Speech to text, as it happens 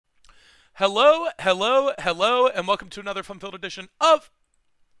Hello, hello, hello, and welcome to another fun-filled edition of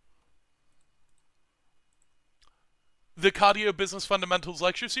the Kottio Business Fundamentals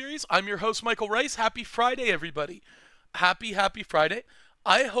Lecture Series. I'm your host, Michael Rice. Happy Friday, everybody. Happy Friday.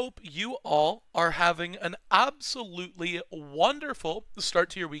 I hope you all are having an absolutely wonderful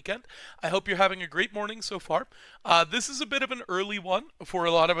start to your weekend. I hope you're having a great morning so far. This is a bit of an early one for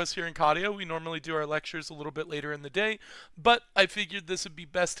a lot of us here in Kottio. We normally do our lectures a little bit later in the day, but I figured this would be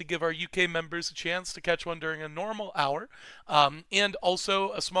best to give our UK members a chance to catch one during a normal hour. And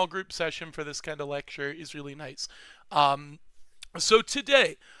also a small group session for this kind of lecture is really nice. So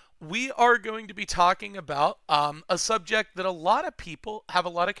today, we are going to be talking about a subject that a lot of people have a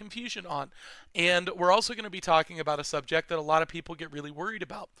lot of confusion on. And we're also going to be talking about a subject that a lot of people get really worried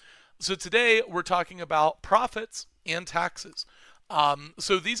about. So today, we're talking about profits and taxes.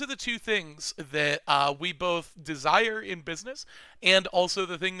 So these are the two things that we both desire in business and also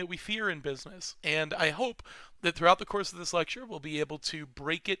the thing that we fear in business. And I hope that throughout the course of this lecture, we'll be able to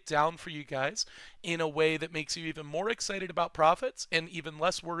break it down for you guys in a way that makes you even more excited about profits and even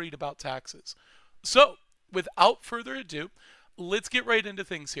less worried about taxes. So without further ado, let's get right into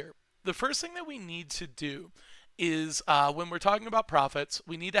things here. The first thing that we need to do is when we're talking about profits,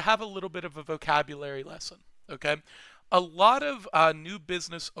 we need to have a little bit of a vocabulary lesson, okay? A lot of new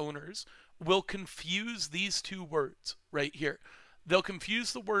business owners will confuse these two words right here. They'll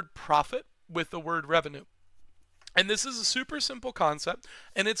confuse the word profit with the word revenue. And this is a super simple concept,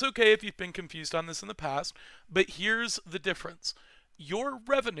 and it's okay if you've been confused on this in the past, but here's the difference. Your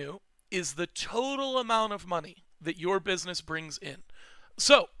revenue is the total amount of money that your business brings in.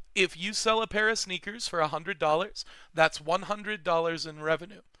 So, if you sell a pair of sneakers for $100, that's $100 in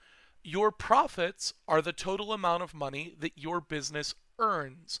revenue. Your profits are the total amount of money that your business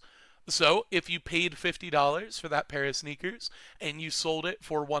earns. So if you paid $50 for that pair of sneakers and you sold it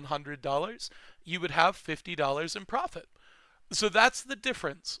for $100, you would have $50 in profit. So that's the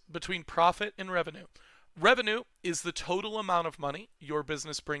difference between profit and revenue. Revenue is the total amount of money your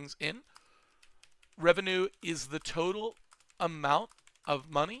business brings in. Revenue is the total amount of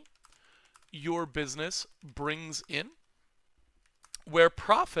money your business brings in, where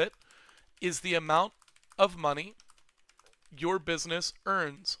profit is the amount of money your business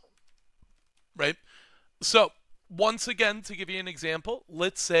earns, right? So once again, to give you an example,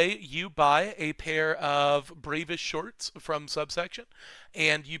 let's say you buy a pair of Bravish shorts from Subsection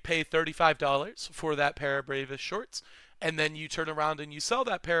and you pay $35 for that pair of Bravish shorts, and then you turn around and you sell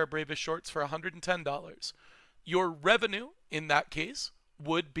that pair of Bravish shorts for $110. Your revenue in that case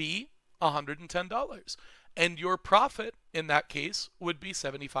would be $110, and your profit in that case would be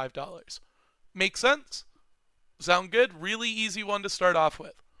 $75. Make sense? Sound good? Really easy one to start off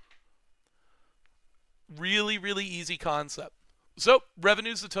with. Really easy concept. So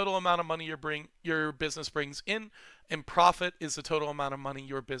revenue is the total amount of money your business brings in, and profit is the total amount of money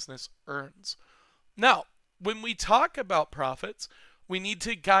your business earns. Now, when we talk about profits, we need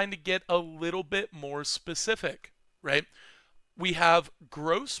to kind of get a little bit more specific, right? We have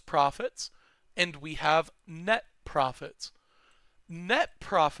gross profits and we have net profits. Net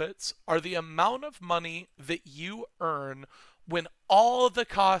profits are the amount of money that you earn when all of the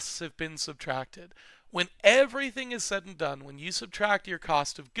costs have been subtracted. When everything is said and done, when you subtract your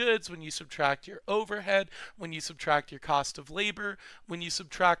cost of goods, when you subtract your overhead, when you subtract your cost of labor, when you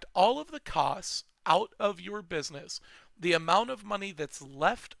subtract all of the costs out of your business, the amount of money that's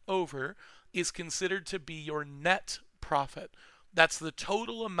left over is considered to be your net profit. That's the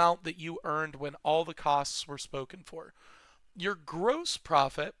total amount that you earned when all the costs were spoken for. Your gross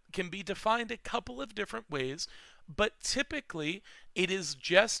profit can be defined a couple of different ways, but typically it is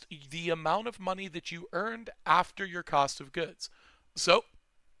just the amount of money that you earned after your cost of goods. So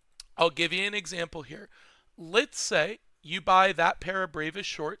I'll give you an example here. Let's say you buy that pair of Bravish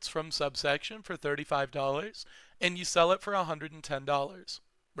shorts from Subsection for $35 and you sell it for $110,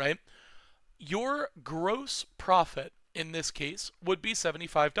 right? Your gross profit in this case would be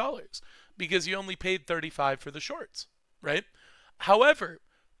 $75 because you only paid $35 for the shorts, right? However,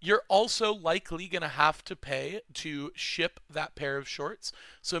 you're also likely going to have to pay to ship that pair of shorts.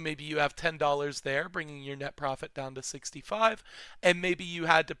 So maybe you have $10 there, bringing your net profit down to $65. And maybe you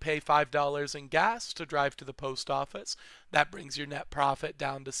had to pay $5 in gas to drive to the post office. That brings your net profit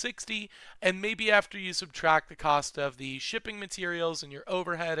down to $60. And maybe after you subtract the cost of the shipping materials and your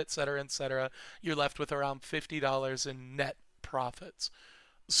overhead, etc., you're left with around $50 in net profits.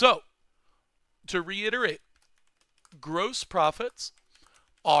 So, to reiterate, gross profits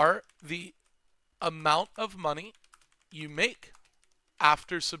are the amount of money you make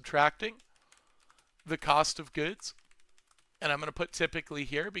after subtracting the cost of goods and I'm going to put typically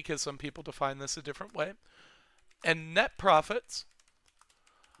here because some people define this a different way. And net profits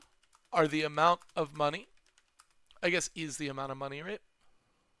are the amount of money, I guess is the amount of money, right?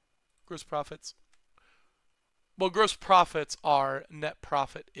 Gross profits. Well, gross profits are, net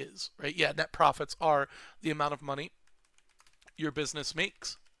profit is, right? Yeah, net profits are the amount of money your business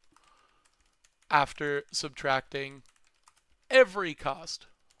makes after subtracting every cost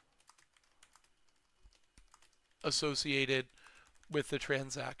associated with the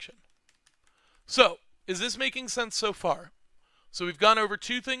transaction. So, is this making sense so far? So we've gone over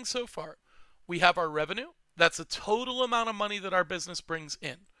two things so far. We have our revenue. That's the total amount of money that our business brings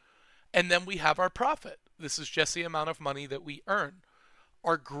in. And then we have our profit. This is just the amount of money that we earn.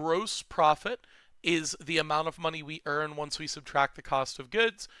 Our gross profit is the amount of money we earn once we subtract the cost of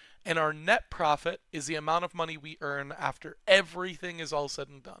goods. And our net profit is the amount of money we earn after everything is all said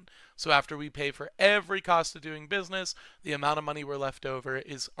and done. So after we pay for every cost of doing business, the amount of money we're left over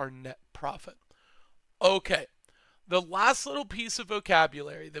is our net profit. Okay. The last little piece of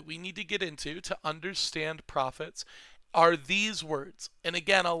vocabulary that we need to get into to understand profits are these words. And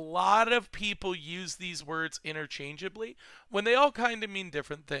again, a lot of people use these words interchangeably when they all kind of mean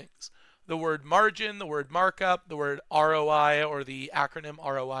different things. The word margin, the word markup, the word ROI or the acronym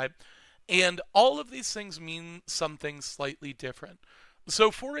ROI, and all of these things mean something slightly different.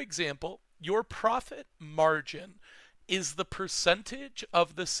 So for example, your profit margin is the percentage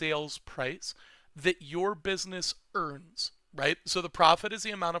of the sales price that your business earns, right? So the profit is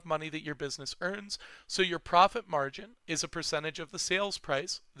the amount of money that your business earns. So your profit margin is a percentage of the sales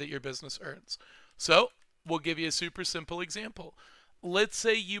price that your business earns. So we'll give you a super simple example. Let's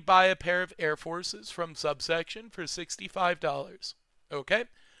say you buy a pair of Air Forces from Subsection for $65, okay?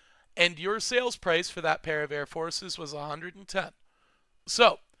 And your sales price for that pair of Air Forces was $110.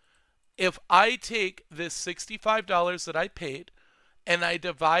 So if I take this $65 that I paid and I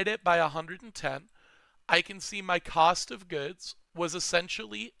divide it by 110, I can see my cost of goods was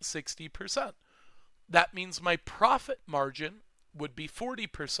essentially 60%. That means my profit margin would be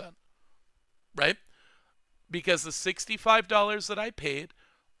 40%, right? Because the $65 that I paid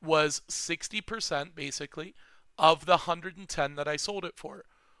was 60% basically of the 110 that I sold it for.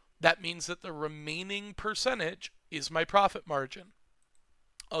 That means that the remaining percentage is my profit margin.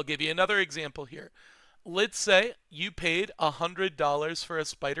 I'll give you another example here. Let's say you paid $100 for a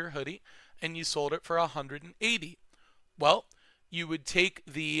Spider hoodie and you sold it for $180. Well, you would take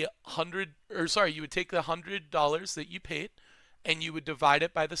the $100 that you paid and you would divide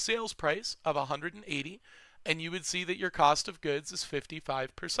it by the sales price of $180, and you would see that your cost of goods is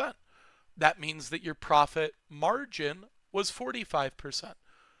 55%. That means that your profit margin was 45%.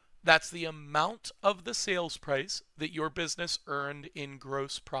 That's the amount of the sales price that your business earned in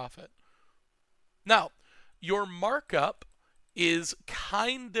gross profit. Now, your markup is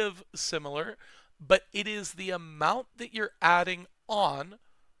kind of similar, but it is the amount that you're adding on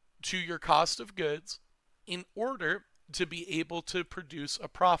to your cost of goods in order to be able to produce a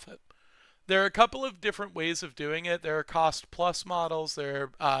profit. There are a couple of different ways of doing it. There are cost plus models,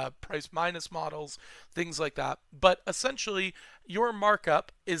 there are price minus models, things like that. But essentially, your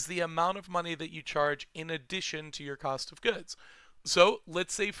markup is the amount of money that you charge in addition to your cost of goods. So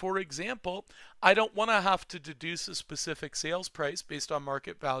let's say, for example, I don't want to have to deduce a specific sales price based on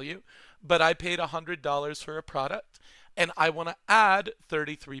market value, but I paid $100 for a product and I want to add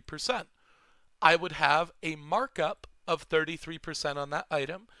 33%. I would have a markup of 33% on that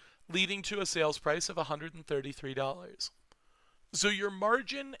item, leading to a sales price of $133. So your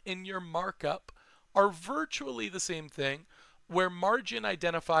margin and your markup are virtually the same thing, where margin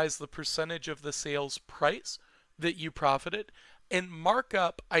identifies the percentage of the sales price that you profited, and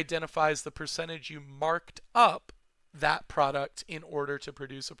markup identifies the percentage you marked up that product in order to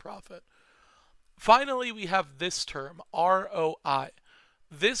produce a profit. Finally, we have this term, ROI.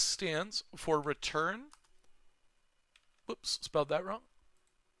 This stands for return. Whoops, spelled that wrong.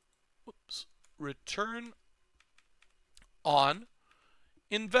 Whoops. Return on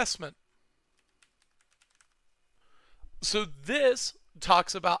investment. So this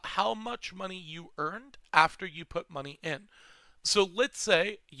talks about how much money you earned after you put money in. So let's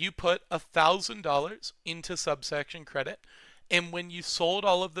say you put $1,000 into subsection credit, and when you sold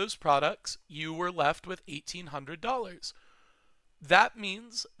all of those products, you were left with $1,800. That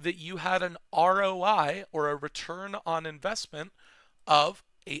means that you had an ROI, or a return on investment, of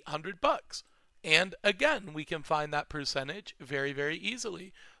 $800. And again, we can find that percentage very, very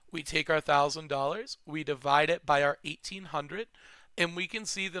easily. We take our $1,000, we divide it by our $1,800, and we can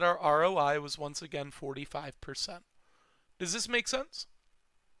see that our ROI was once again 45%. Does this make sense?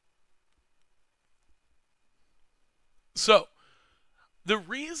 So, the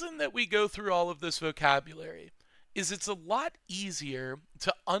reason that we go through all of this vocabulary is it's a lot easier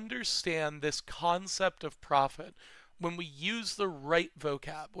to understand this concept of profit when we use the right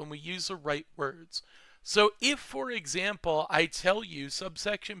vocab, when we use the right words. So if, for example, I tell you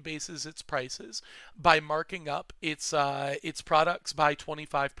subsection bases its prices by marking up its products by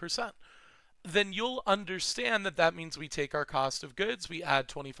 25%, then you'll understand that that means we take our cost of goods, we add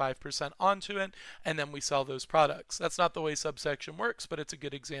 25% onto it, and then we sell those products. That's not the way subsection works, but it's a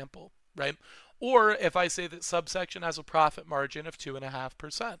good example, right? Or if I say that subsection has a profit margin of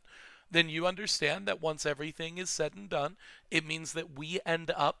 2.5%, then you understand that once everything is said and done, it means that we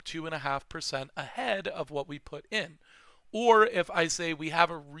end up 2.5% ahead of what we put in. Or if I say we have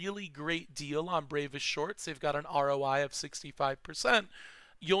a really great deal on Bravest Shorts, they've got an ROI of 65%,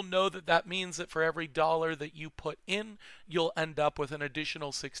 you'll know that that means that for every dollar that you put in, you'll end up with an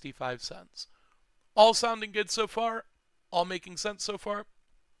additional 65 cents. All sounding good so far? All making sense so far?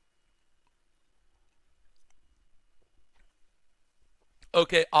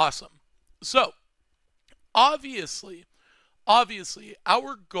 Okay, awesome. So, obviously,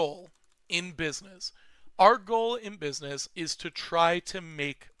 our goal in business, our goal in business is to try to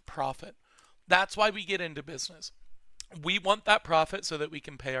make profit. That's why we get into business. We want that profit so that we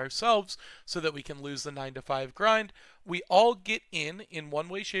can pay ourselves, so that we can lose the 9 to 5 grind. We all get in one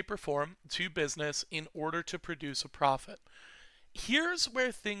way, shape, or form to business in order to produce a profit. Here's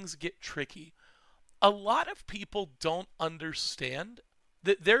where things get tricky. A lot of people don't understand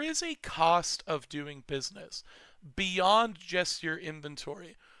that there is a cost of doing business beyond just your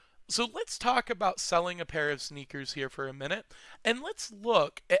inventory. So let's talk about selling a pair of sneakers here for a minute, and let's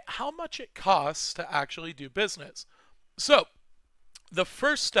look at how much it costs to actually do business. So, the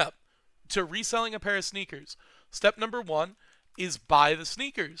first step to reselling a pair of sneakers, step number one is buy the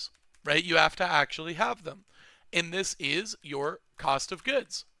sneakers, right? You have to actually have them. And this is your cost of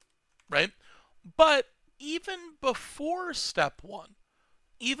goods, right? But even before step one,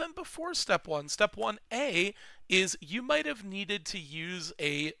 step 1A is you might have needed to use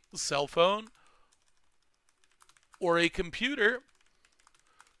a cell phone or a computer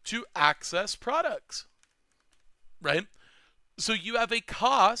to access products, right? So you have a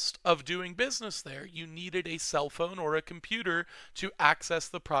cost of doing business there. You needed a cell phone or a computer to access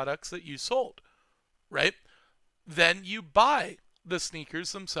the products that you sold, right? Then you buy the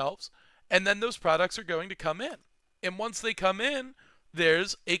sneakers themselves, and then those products are going to come in. And once they come in,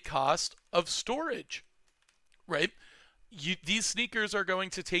 there's a cost of storage, right? These sneakers are going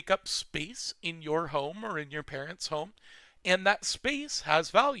to take up space in your home or in your parents' home, and that space has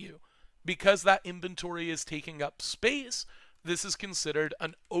value. Because that inventory is taking up space, this is considered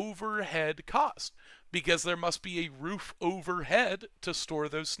an overhead cost because there must be a roof overhead to store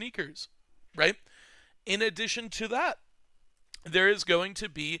those sneakers, right? In addition to that, there is going to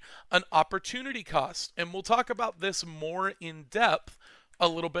be an opportunity cost, and we'll talk about this more in depth a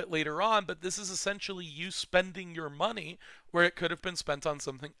little bit later on, but this is essentially you spending your money where it could have been spent on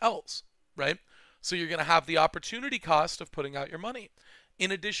something else, right? So you're going to have the opportunity cost of putting out your money.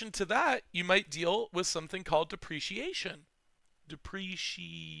 In addition to that, you might deal with something called depreciation.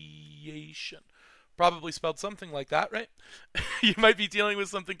 Depreciation. Probably spelled something like that, right? You might be dealing with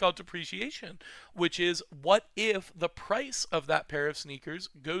something called depreciation, which is what if the price of that pair of sneakers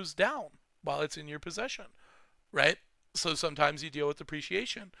goes down while it's in your possession, right? So sometimes you deal with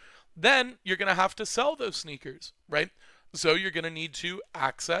depreciation. Then you're going to have to sell those sneakers, right? So you're going to need to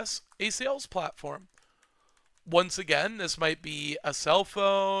access a sales platform. Once again, this might be a cell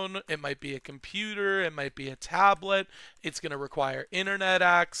phone, it might be a computer, it might be a tablet. It's going to require internet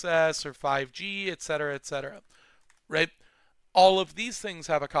access or 5G, etc., right? All of these things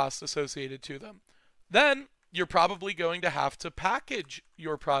have a cost associated to them. Then you're probably going to have to package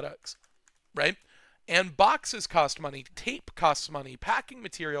your products, right? And boxes cost money, tape costs money, packing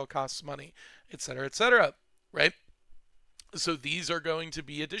material costs money, etc., right? So these are going to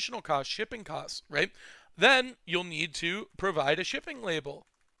be additional costs, shipping costs, right? Then you'll need to provide a shipping label,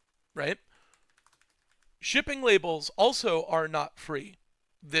 right? Shipping labels also are not free.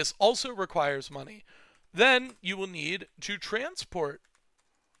 This also requires money. Then you will need to transport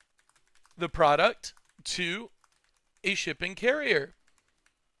the product to a shipping carrier,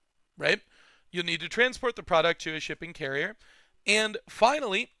 right? You'll need to transport the product to a shipping carrier. And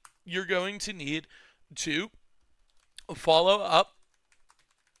finally, you're going to need to follow up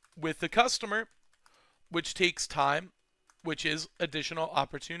with the customer, which takes time, which is additional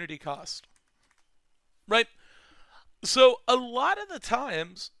opportunity cost, right? So a lot of the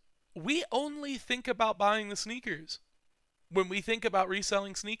times, we only think about buying the sneakers when we think about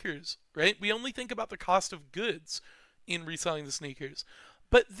reselling sneakers, right? We only think about the cost of goods in reselling the sneakers.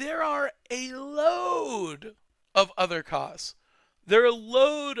 But there are a load of other costs. There are a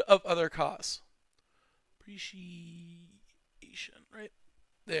load of other costs. Depreciation, right?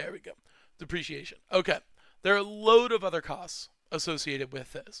 There we go. Depreciation. Okay. There are a load of other costs associated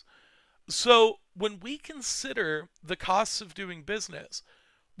with this. So when we consider the costs of doing business,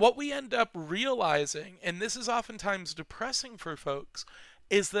 what we end up realizing, and this is oftentimes depressing for folks,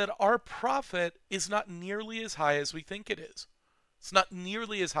 is that our profit is not nearly as high as we think it is. It's not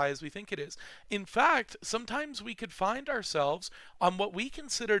nearly as high as we think it is. In fact, sometimes we could find ourselves on what we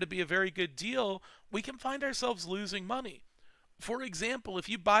consider to be a very good deal, we can find ourselves losing money. For example, if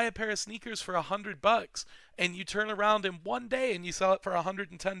you buy a pair of sneakers for $100 and you turn around in one day and you sell it for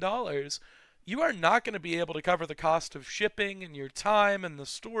 $110, you are not going to be able to cover the cost of shipping and your time and the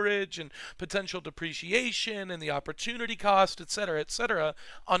storage and potential depreciation and the opportunity cost, etc.,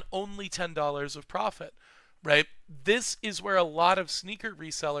 on only $10 of profit, right? This is where a lot of sneaker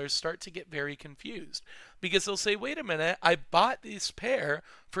resellers start to get very confused because they'll say, wait a minute, I bought this pair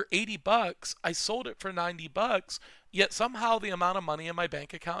for $80, I sold it for $90, yet somehow the amount of money in my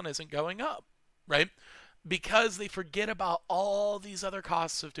bank account isn't going up, right? Because they forget about all these other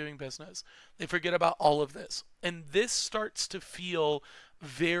costs of doing business. They forget about all of this. And this starts to feel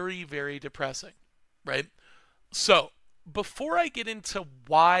very, very depressing, right? So, before I get into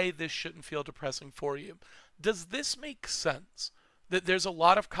why this shouldn't feel depressing for you, does this make sense? That there's a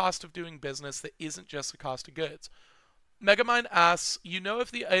lot of cost of doing business that isn't just the cost of goods. Megamind asks, you know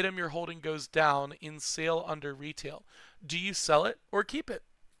if the item you're holding goes down in sale under retail, do you sell it or keep it?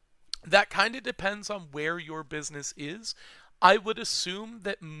 That kind of depends on where your business is. I would assume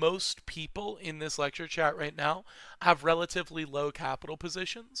that most people in this lecture chat right now have relatively low capital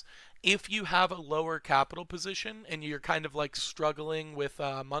positions. If you have a lower capital position and you're kind of like struggling with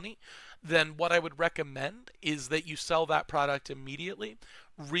money, then what I would recommend is that you sell that product immediately,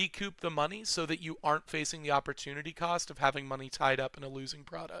 recoup the money so that you aren't facing the opportunity cost of having money tied up in a losing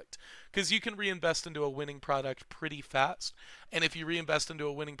product. Because you can reinvest into a winning product pretty fast. And if you reinvest into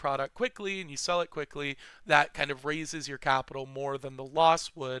a winning product quickly and you sell it quickly, that kind of raises your capital more than the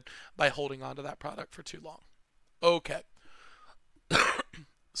loss would by holding on to that product for too long. Okay.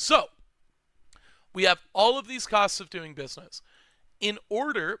 So, we have all of these costs of doing business. In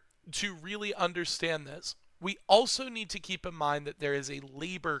order to really understand this, we also need to keep in mind that there is a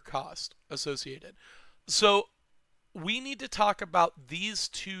labor cost associated. So we need to talk about these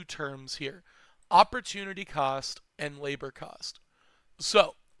two terms here, opportunity cost and labor cost.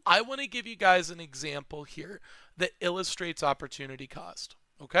 So I want to give you guys an example here that illustrates opportunity cost,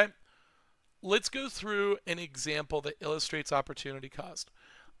 okay? Let's go through an example that illustrates opportunity cost.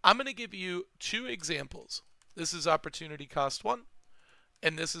 I'm going to give you two examples. This is opportunity cost 1,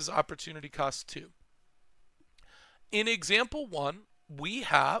 and this is opportunity cost 2. In example 1, we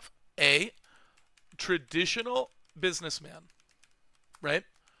have a traditional businessman, right?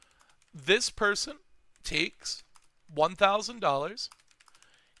 This person takes $1,000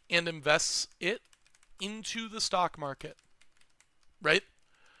 and invests it into the stock market, right?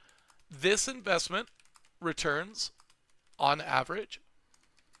 This investment returns, on average,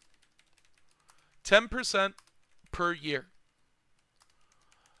 10% per year.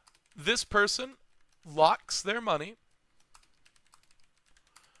 This person locks their money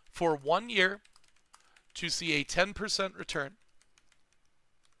for 1 year to see a 10% return.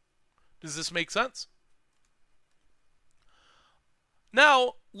 Does this make sense?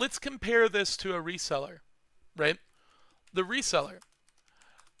 Now, let's compare this to a reseller, right? The reseller.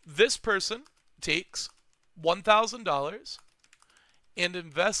 This person takes $1,000 and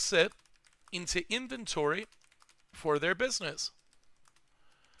invests it into inventory for their business.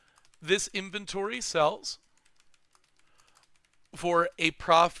 This inventory sells for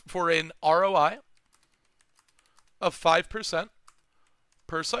an ROI of 5%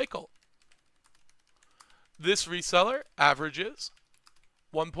 per cycle. This reseller averages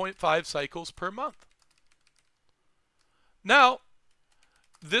 1.5 cycles per month. Now,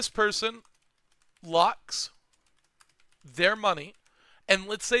 this person locks their money, and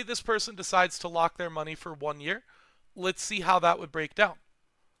let's say this person decides to lock their money for 1 year. Let's see how that would break down.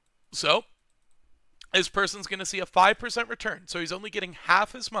 So, this person's going to see a 5% return. So he's only getting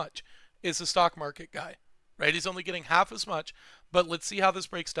half as much as the stock market guy, right? He's only getting half as much, but let's see how this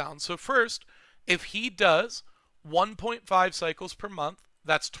breaks down. So first, if he does 1.5 cycles per month,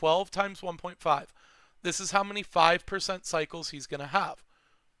 that's 12 times 1.5. This is how many 5% cycles he's going to have.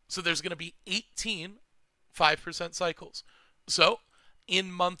 So there's going to be 18 5% cycles. So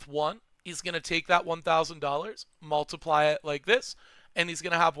in month 1, he's going to take that $1,000, multiply it like this, and he's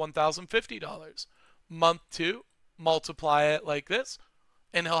going to have $1,050. Month 2, multiply it like this,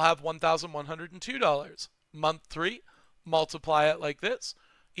 and he'll have $1,102. Month 3, multiply it like this,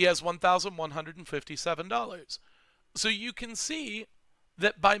 he has $1,157. So you can see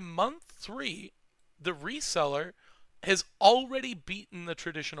that by month 3, the reseller has already beaten the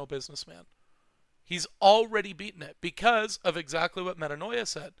traditional businessman. He's already beaten it because of exactly what Metanoia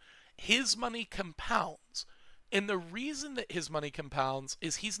said. His money compounds. And the reason that his money compounds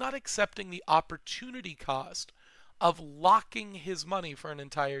is he's not accepting the opportunity cost of locking his money for an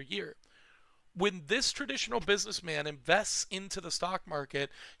entire year. When this traditional businessman invests into the stock market,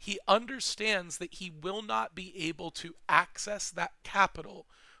 he understands that he will not be able to access that capital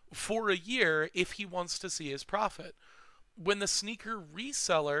for a year if he wants to see his profit. When the sneaker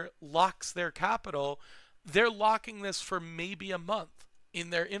reseller locks their capital, they're locking this for maybe a month in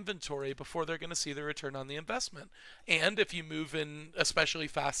their inventory before they're going to see the return on the investment. And if you move in especially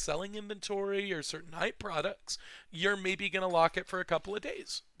fast selling inventory or certain hype products, you're maybe going to lock it for a couple of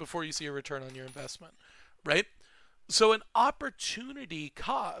days before you see a return on your investment, right? So an opportunity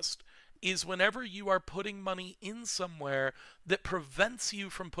cost is whenever you are putting money in somewhere that prevents you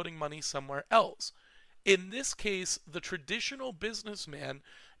from putting money somewhere else. In this case, the traditional businessman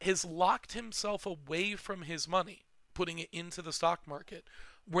has locked himself away from his money, putting it into the stock market,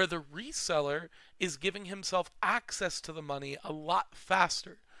 where the reseller is giving himself access to the money a lot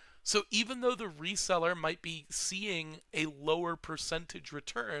faster. So even though the reseller might be seeing a lower percentage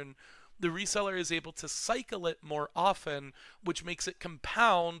return, the reseller is able to cycle it more often, which makes it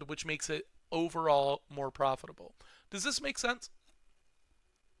compound, which makes it overall more profitable. Does this make sense?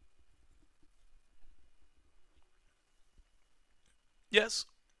 Yes?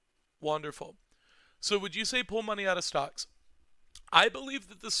 Wonderful. So would you say pull money out of stocks? I believe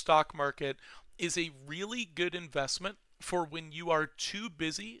that the stock market is a really good investment for when you are too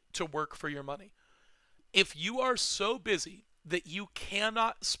busy to work for your money. If you are so busy that you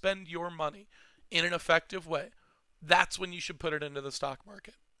cannot spend your money in an effective way, that's when you should put it into the stock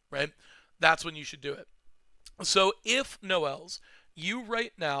market, right? That's when you should do it. So if Noels, you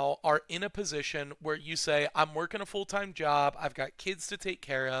right now are in a position where you say, I'm working a full-time job, I've got kids to take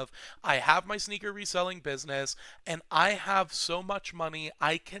care of, I have my sneaker reselling business, and I have so much money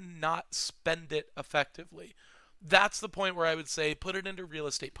I cannot spend it effectively. That's the point where I would say put it into real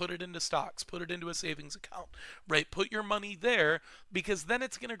estate, put it into stocks, put it into a savings account, right? Put your money there because then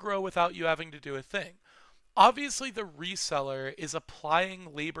it's going to grow without you having to do a thing. Obviously, the reseller is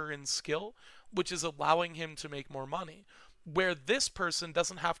applying labor and skill, which is allowing him to make more money, where this person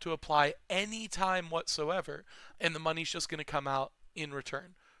doesn't have to apply any time whatsoever, and the money's just going to come out in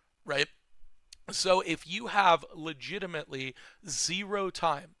return, right? So if you have legitimately zero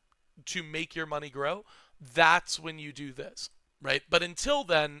time to make your money grow, that's when you do this, right? But until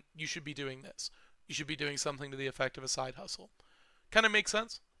then, you should be doing this. You should be doing something to the effect of a side hustle. Kind of makes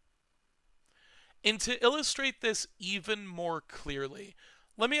sense? And to illustrate this even more clearly,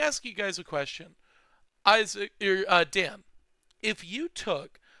 let me ask you guys a question. Isaac, Dan, if you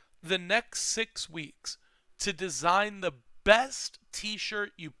took the next 6 weeks to design the best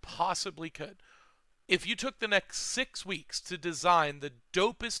t-shirt you possibly could, if you took the next 6 weeks to design the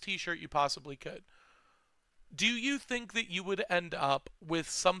dopest t-shirt you possibly could, do you think that you would end up with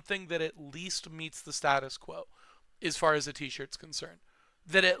something that at least meets the status quo as far as a t-shirt's concerned?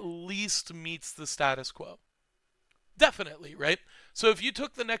 That at least meets the status quo? Definitely, right? So if you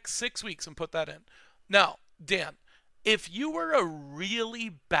took the next 6 weeks and put that in. Now, Dan, if you were a really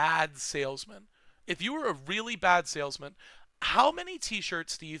bad salesman, how many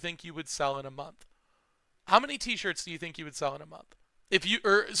t-shirts do you think you would sell in a month? How many t-shirts do you think you would sell in a month?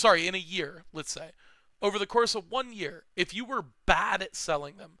 In a year, let's say. Over the course of 1 year, if you were bad at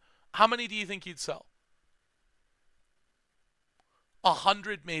selling them, how many do you think you'd sell?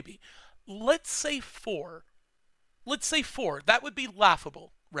 100 maybe. Let's say 4. Let's say 4. That would be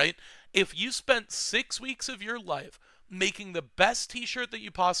laughable, right? If you spent 6 weeks of your life making the best t-shirt that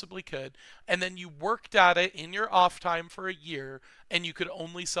you possibly could, and then you worked at it in your off time for a year, and you could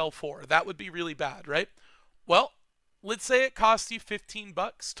only sell 4, that would be really bad, right? Well, let's say it cost you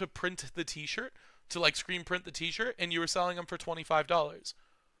 $15 to print the t-shirt, to like screen print the t-shirt, and you were selling them for $25,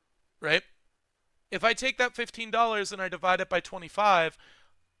 right? If I take that $15 and I divide it by 25,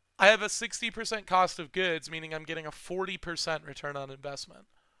 I have a 60% cost of goods, meaning I'm getting a 40% return on investment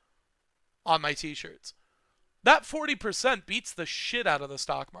on my t-shirts. That 40% beats the shit out of the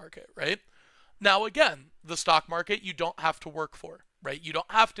stock market, right? Now again, the stock market you don't have to work for, right? You don't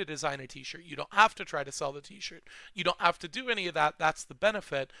have to design a t-shirt. You don't have to try to sell the t-shirt. You don't have to do any of that. That's the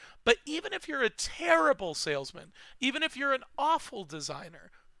benefit. But even if you're a terrible salesman, even if you're an awful designer,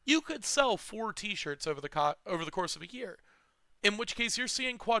 You could sell 4 t-shirts over the course of a year, in which case you're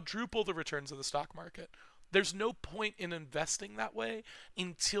seeing quadruple the returns of the stock market. There's no point in investing that way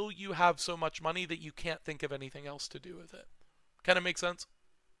until you have so much money that you can't think of anything else to do with it. Kind of make sense?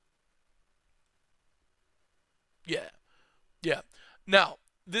 Yeah. Yeah. Now,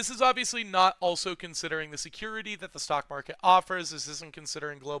 this is obviously not also considering the security that the stock market offers. This isn't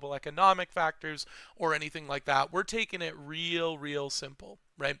considering global economic factors or anything like that. We're taking it real simple,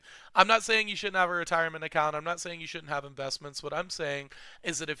 right? I'm not saying you shouldn't have a retirement account. I'm not saying you shouldn't have investments. What I'm saying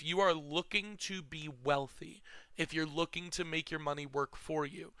is that if you are looking to be wealthy, if you're looking to make your money work for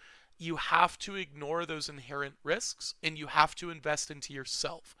you, you have to ignore those inherent risks and you have to invest into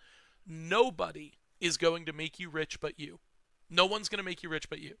yourself. Nobody is going to make you rich but you. No one's going to make you rich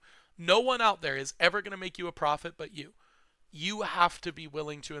but you. No one out there is ever going to make you a profit but you. You have to be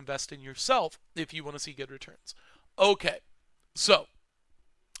willing to invest in yourself if you want to see good returns. Okay, so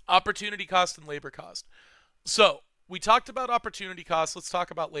opportunity cost and labor cost. So we talked about opportunity cost. Let's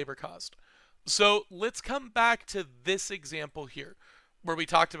talk about labor cost. So let's come back to this example here where we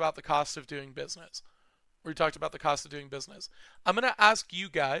talked about the cost of doing business. I'm going to ask you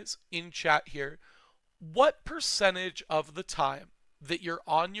guys in chat here, what percentage of the time that you're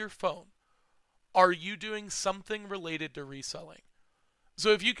on your phone are you doing something related to reselling? So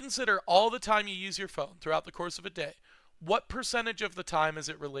if you consider all the time you use your phone throughout the course of a day, what percentage of the time is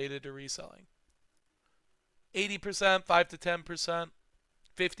it related to reselling? 80%, 5 to 10%,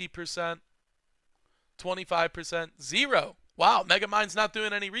 50%, 25%, 0. Wow, Megamind's not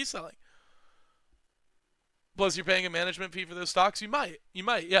doing any reselling. Plus you're paying a management fee for those stocks? You might,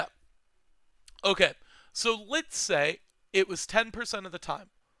 yeah. Okay. So let's say it was 10% of the time.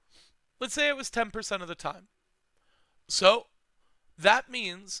 So that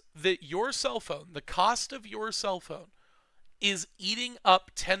means that your cell phone, the cost of your cell phone, is eating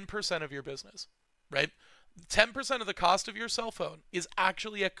up 10% of your business, right? 10% of the cost of your cell phone is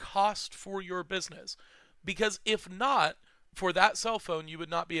actually a cost for your business. Because if not, for that cell phone, you would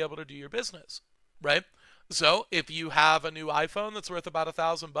not be able to do your business, right? So if you have a new iPhone that's worth about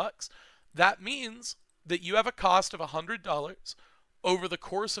 $1,000, that means that you have a cost of $100 over the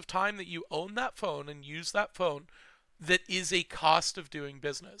course of time that you own that phone and use that phone that is a cost of doing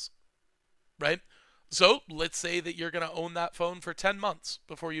business, right? So let's say that you're going to own that phone for 10 months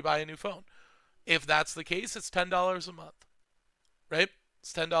before you buy a new phone. If that's the case, it's $10 a month, right?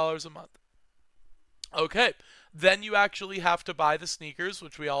 It's $10 a month. Okay, then you actually have to buy the sneakers,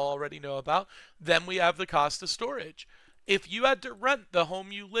 which we all already know about. Then we have the cost of storage. If you had to rent the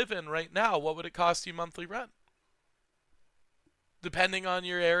home you live in right now, what would it cost you monthly rent? Depending on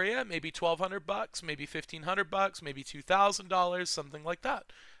your area, maybe $1,200, maybe $1,500, maybe $2,000, something like that.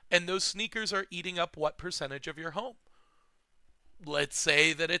 And those sneakers are eating up what percentage of your home? Let's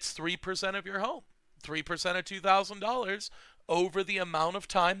say that it's 3% of your home. 3% of $2,000 over the amount of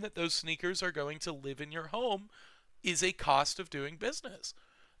time that those sneakers are going to live in your home is a cost of doing business.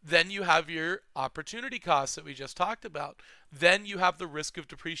 Then you have your opportunity costs that we just talked about. Then you have the risk of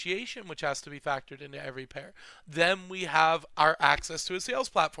depreciation, which has to be factored into every pair. Then we have our access to a sales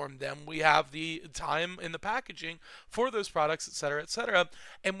platform. Then we have the time in the packaging for those products, et cetera, et cetera.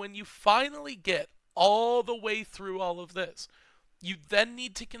 And when you finally get all the way through all of this, you then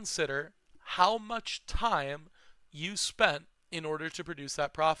need to consider how much time you spent in order to produce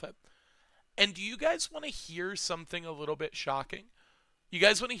that profit. And do you guys want to hear something a little bit shocking?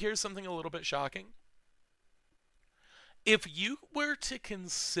 If you were to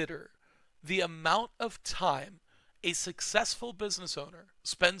consider the amount of time a successful business owner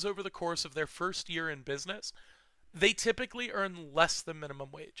spends over the course of their first year in business, they typically earn less than minimum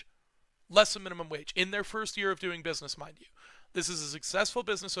wage. In their first year of doing business, mind you. This is a successful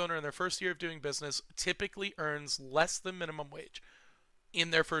business owner in their first year of doing business typically earns less than minimum wage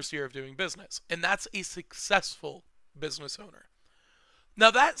in their first year of doing business. And that's a successful business owner.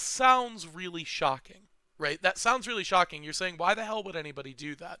 Now that sounds really shocking, right? That sounds really shocking. You're saying, why the hell would anybody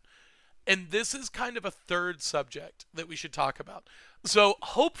do that? And this is kind of a third subject that we should talk about. So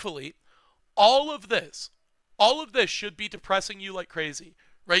hopefully all of this should be depressing you like crazy,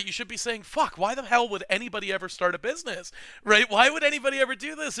 right? You should be saying, fuck, why the hell would anybody ever start a business, right? Why would anybody ever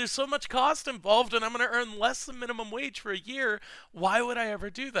do this? There's so much cost involved and I'm going to earn less than minimum wage for a year. Why would I ever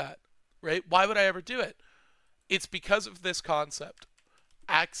do that, right? Why would I ever do it? It's because of this concept.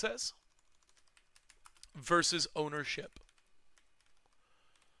 Access versus ownership.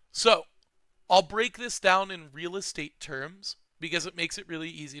 So I'll break this down in real estate terms because it makes it really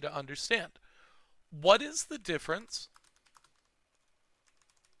easy to understand. What is the difference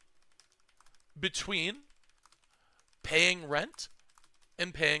between paying rent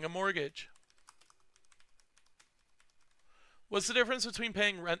and paying a mortgage? What's the difference between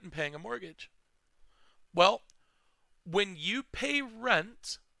paying rent and paying a mortgage? Well, when you pay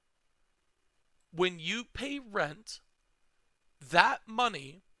rent, that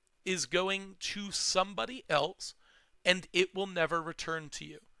money is going to somebody else and it will never return to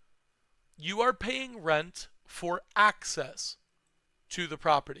you. You are paying rent for access to the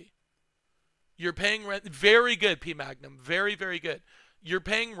property. You're paying rent. Very good, P Magnum. Very, very good. You're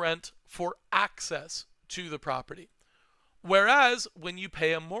paying rent for access to the property. Whereas when you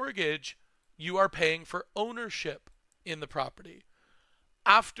pay a mortgage, you are paying for ownership in the property.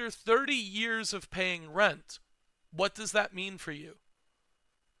 After 30 years of paying rent, what does that mean for you?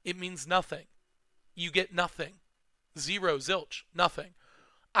 It means nothing. You get nothing. Zero, zilch, nothing.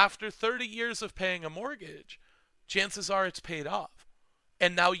 After 30 years of paying a mortgage, chances are it's paid off.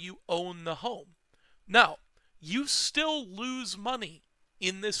 And now you own the home. Now, you still lose money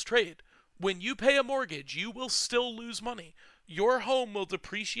in this trade. When you pay a mortgage, you will still lose money. Your home will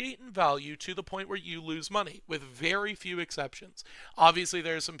depreciate in value to the point where you lose money, with very few exceptions. Obviously,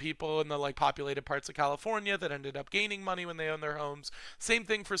 there are some people in the populated parts of California that ended up gaining money when they own their homes. Same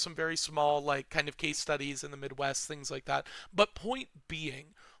thing for some very small kind of case studies in the Midwest, things like that. But point being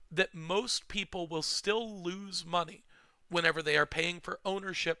that most people will still lose money whenever they are paying for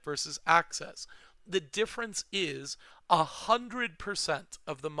ownership versus access. The difference is 100%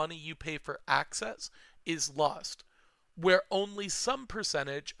 of the money you pay for access is lost, where only some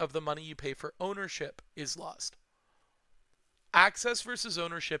percentage of the money you pay for ownership is lost. Access versus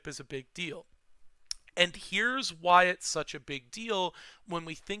ownership is a big deal. And here's why it's such a big deal when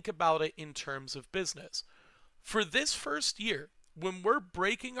we think about it in terms of business. For this first year, when we're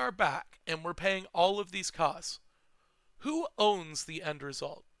breaking our back and we're paying all of these costs, who owns the end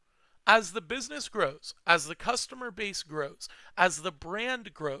result? As the business grows, as the customer base grows, as the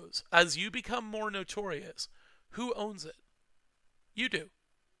brand grows, as you become more notorious, who owns it? You do.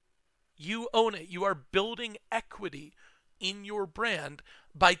 You own it. You are building equity in your brand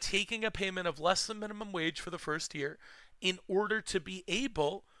by taking a payment of less than minimum wage for the first year in order to be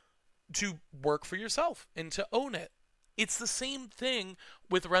able to work for yourself and to own it. It's the same thing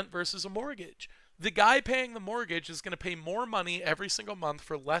with rent versus a mortgage. The guy paying the mortgage is going to pay more money every single month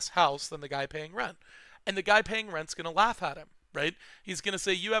for less house than the guy paying rent. And the guy paying rent's going to laugh at him, right? He's going to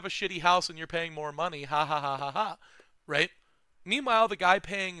say, you have a shitty house and you're paying more money. Ha ha ha ha ha, right? Meanwhile, the guy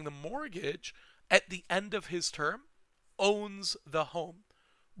paying the mortgage at the end of his term owns the home,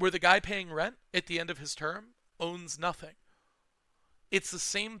 where the guy paying rent at the end of his term owns nothing. It's the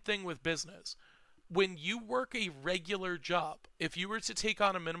same thing with business. When you work a regular job, if you were to take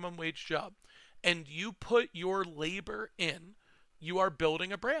on a minimum wage job and you put your labor in, you are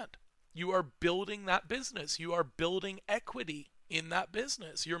building a brand. You are building that business. You are building equity in that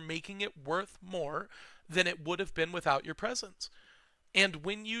business. You're making it worth more than it would have been without your presence. And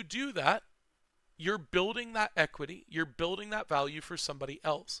when you do that, you're building that equity. You're building that value for somebody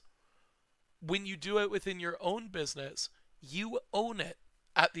else. When you do it within your own business, you own it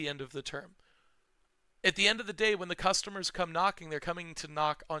at the end of the term. At the end of the day, when the customers come knocking, they're coming to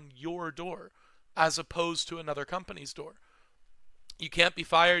knock on your door as opposed to another company's door. You can't be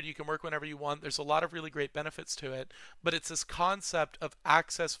fired. You can work whenever you want. There's a lot of really great benefits to it, but it's this concept of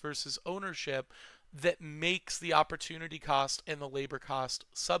access versus ownership that makes the opportunity cost and the labor cost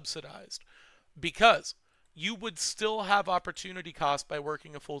subsidized, because you would still have opportunity cost by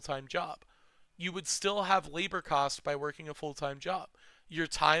working a full-time job. You would still have labor cost by working a full-time job. Your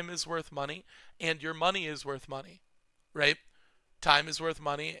time is worth money and your money is worth money, right? Time is worth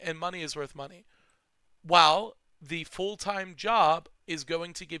money and money is worth money. While the full-time job is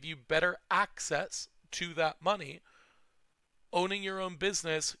going to give you better access to that money, owning your own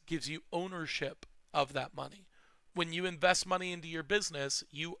business gives you ownership of that money. When you invest money into your business,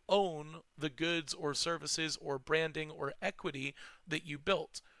 you own the goods or services or branding or equity that you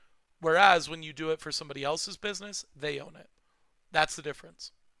built. Whereas when you do it for somebody else's business, they own it. That's the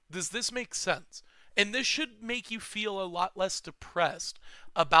difference. Does this make sense? And this should make you feel a lot less depressed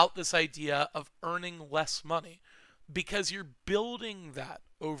about this idea of earning less money, because you're building that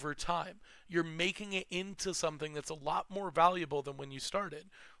over time. You're making it into something that's a lot more valuable than when you started.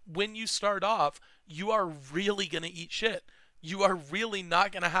 When you start off, you are really going to eat shit. You are really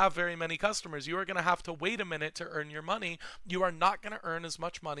not going to have very many customers. You are going to have to wait a minute to earn your money. You are not going to earn as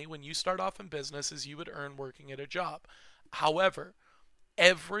much money when you start off in business as you would earn working at a job. However,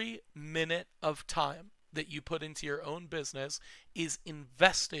 every minute of time that you put into your own business is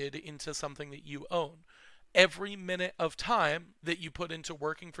invested into something that you own. Every minute of time that you put into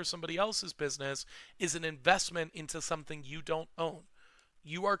working for somebody else's business is an investment into something you don't own.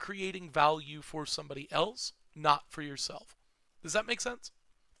 You are creating value for somebody else, not for yourself. Does that make sense?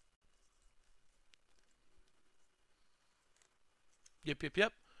 Yep, yep,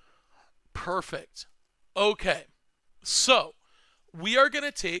 yep. Perfect. Okay. So, we are going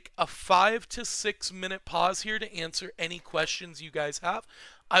to take a 5 to 6 minute pause here to answer any questions you guys have.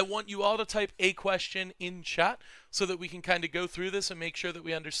 I want you all to type a question in chat so that we can kind of go through this and make sure that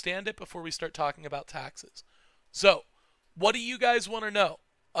we understand it before we start talking about taxes. So, what do you guys want to know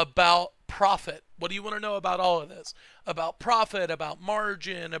about profit? What do you want to know about all of this? About profit, about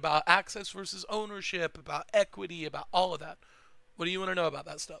margin, about access versus ownership, about equity, about all of that. What do you want to know about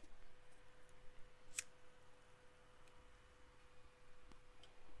that stuff?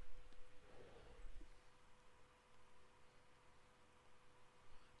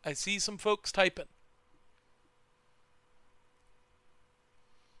 I see some folks typing.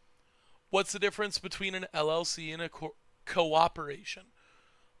 What's the difference between an LLC and a cooperation?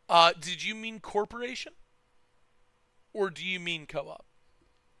 Did you mean corporation? Or do you mean co-op?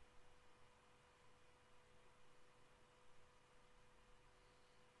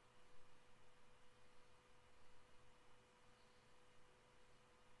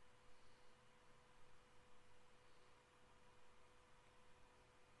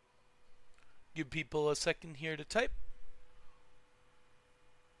 Give people a second here to type.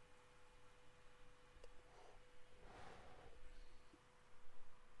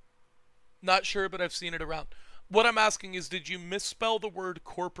 Not sure, but I've seen it around. What I'm asking is, did you misspell the word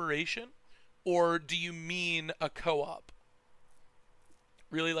corporation, or do you mean a co-op?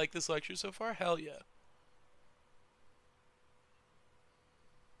 Really like this lecture so far? Hell yeah.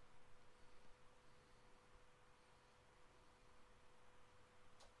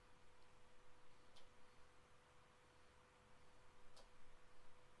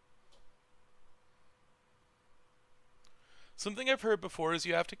 Something I've heard before is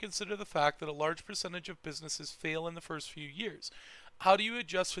you have to consider the fact that a large percentage of businesses fail in the first few years. How do you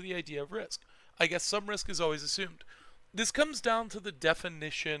adjust for the idea of risk? I guess some risk is always assumed. This comes down to the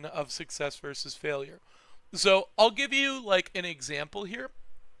definition of success versus failure. So I'll give you like an example here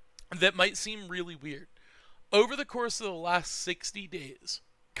that might seem really weird. Over the course of the last 60 days,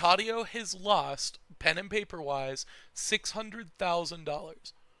 Kottio has lost, pen and paper wise,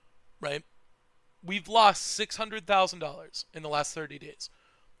 $600,000, right? We've lost $600,000 in the last 30 days.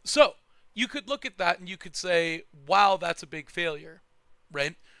 So you could look at that and you could say, wow, that's a big failure,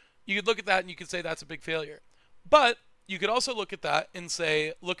 right? You could look at that and you could say that's a big failure. But you could also look at that and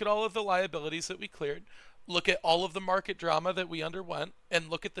say, look at all of the liabilities that we cleared, look at all of the market drama that we underwent, and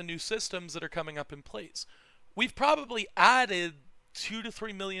look at the new systems that are coming up in place. We've probably added $2 to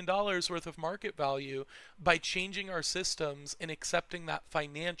 $3 million worth of market value by changing our systems and accepting that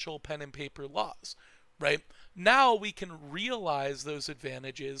financial pen and paper loss, right? Now we can realize those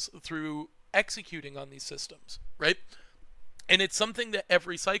advantages through executing on these systems, right? And it's something that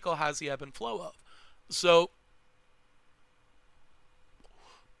every cycle has the ebb and flow of. So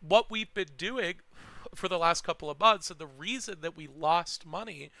what we've been doing for the last couple of months, and the reason that we lost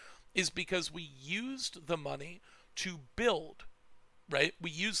money is because we used the money to build, right?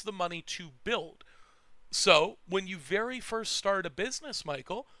 We use the money to build. So when you very first start a business,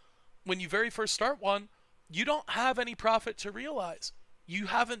 Michael, when you very first start one, you don't have any profit to realize. You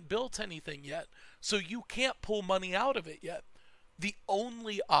haven't built anything yet. So you can't pull money out of it yet. The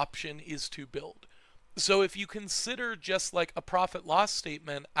only option is to build. So if you consider just like a profit loss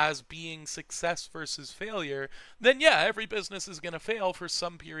statement as being success versus failure, then yeah, every business is going to fail for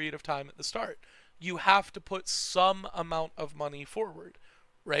some period of time at the start. You have to put some amount of money forward,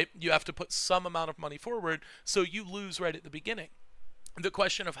 right? You have to put some amount of money forward, so you lose right at the beginning. The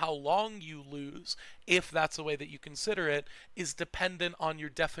question of how long you lose, if that's the way that you consider it, is dependent on your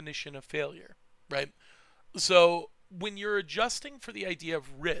definition of failure, right? So when you're adjusting for the idea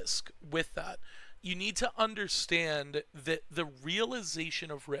of risk with that, you need to understand that the realization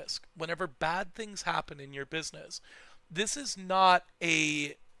of risk, whenever bad things happen in your business, this is not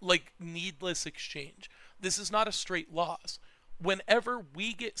a like needless exchange. This is not a straight loss. Whenever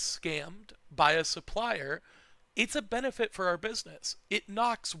we get scammed by a supplier, it's a benefit for our business. It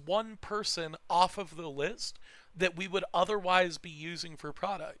knocks one person off of the list that we would otherwise be using for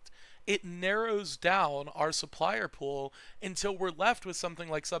product. It narrows down our supplier pool until we're left with something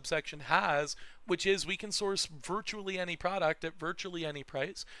like Subsection has, which is we can source virtually any product at virtually any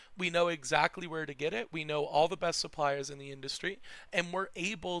price. We know exactly where to get it. We know all the best suppliers in the industry, and we're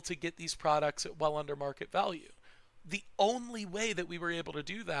able to get these products at well under market value. The only way that we were able to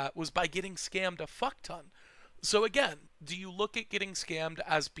do that was by getting scammed a fuck ton. So again, do you look at getting scammed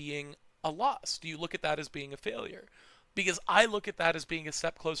as being a loss? Do you look at that as being a failure? because I look at that as being a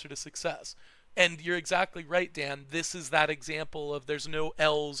step closer to success. And you're exactly right, Dan. This is that example of there's no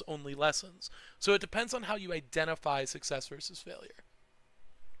L's, only lessons. So it depends on how you identify success versus failure.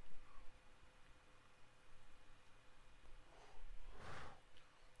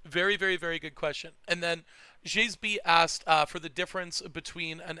 Very, very, very good question. And then JSB asked for the difference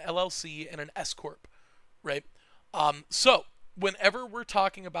between an LLC and an S corp, right? So whenever we're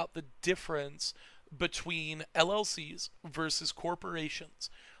talking about the difference between LLCs versus corporations,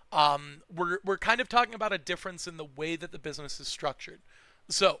 we're kind of talking about a difference in the way that the business is structured.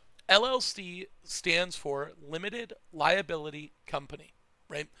 So LLC stands for Limited Liability Company,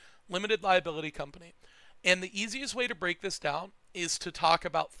 right? Limited Liability Company. And the easiest way to break this down is to talk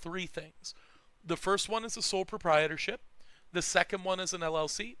about three things. The first one is a sole proprietorship, the second one is an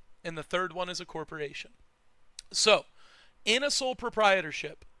LLC, and the third one is a corporation. So, in a sole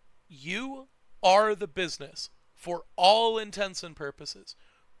proprietorship, you are the business for all intents and purposes,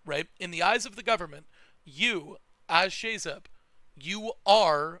 right? In the eyes of the government, you, as Shazeb, you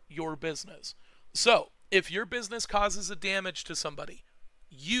are your business. So, if your business causes a damage to somebody,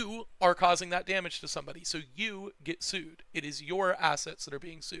 you are causing that damage to somebody. So you get sued. It is your assets that are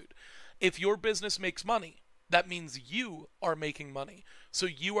being sued. If your business makes money, that means you are making money. So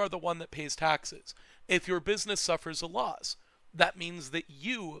you are the one that pays taxes. If your business suffers a loss, that means that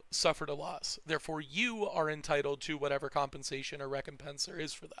you suffered a loss. Therefore, you are entitled to whatever compensation or recompense there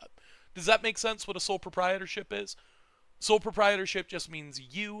is for that. Does that make sense what a sole proprietorship is? Sole proprietorship just means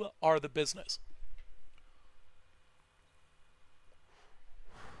you are the business.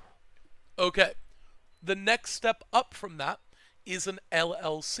 Okay, the next step up from that is an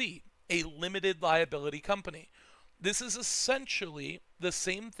LLC, a limited liability company. This is essentially the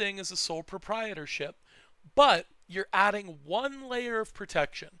same thing as a sole proprietorship, but you're adding one layer of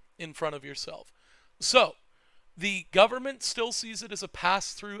protection in front of yourself. So, the government still sees it as a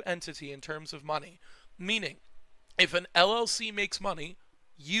pass-through entity in terms of money, meaning if an LLC makes money,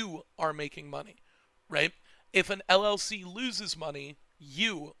 you are making money, right? If an LLC loses money,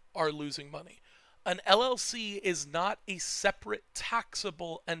 you are losing money. An LLC is not a separate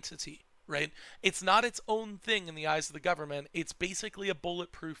taxable entity, right? It's not its own thing in the eyes of the government. It's basically a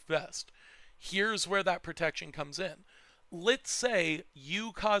bulletproof vest. Here's where that protection comes in. Let's say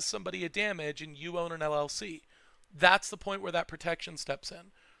you cause somebody a damage and you own an LLC. That's the point where that protection steps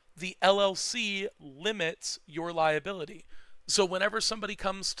in. The LLC limits your liability. So whenever somebody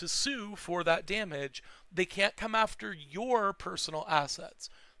comes to sue for that damage, they can't come after your personal assets.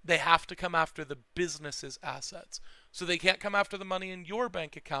 They have to come after the business's assets. So they can't come after the money in your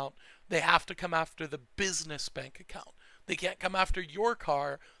bank account. They have to come after the business bank account. They can't come after your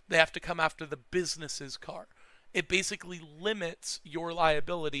car. They have to come after the business's car. It basically limits your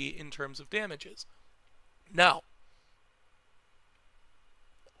liability in terms of damages. Now,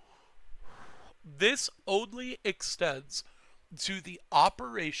 this only extends to the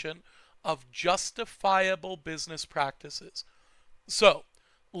operation of justifiable business practices. So,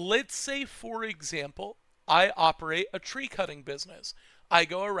 let's say, for example, I operate a tree cutting business. I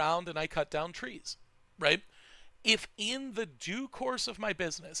go around and I cut down trees, right? If in the due course of my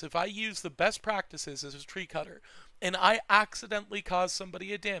business, if I use the best practices as a tree cutter and I accidentally cause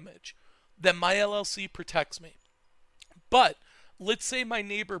somebody a damage, then my LLC protects me. But let's say my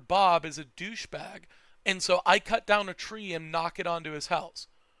neighbor Bob is a douchebag, and so I cut down a tree and knock it onto his house.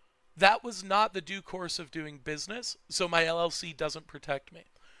 That was not the due course of doing business, so my LLC doesn't protect me.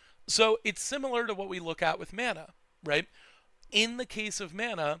 So it's similar to what we look at with Mana, right? In the case of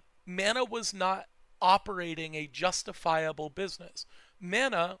Mana, Mana was not operating a justifiable business.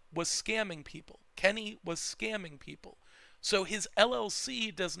 Mana was scamming people. Kenny was scamming people. So his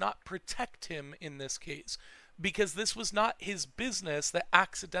LLC does not protect him in this case, because this was not his business that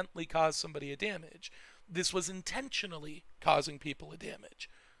accidentally caused somebody a damage. This was intentionally causing people a damage.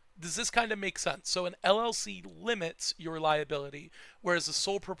 Does this kind of make sense? So an LLC limits your liability, whereas a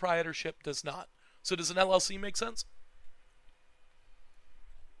sole proprietorship does not. So does an LLC make sense?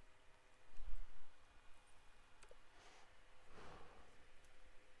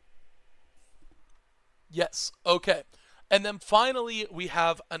 Yes. Okay. And then finally, we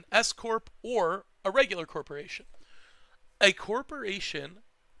have an S corp or a regular corporation. A corporation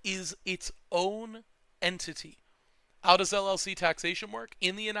is its own entity. How does LLC taxation work?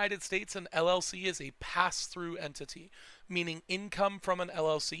 In the United States, an LLC is a pass-through entity, meaning income from an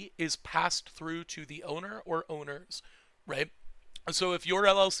LLC is passed through to the owner or owners, right? So if your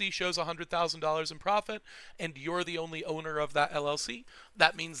LLC shows $100,000 in profit and you're the only owner of that LLC,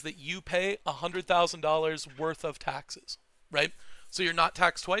 that means that you pay $100,000 worth of taxes, right? So you're not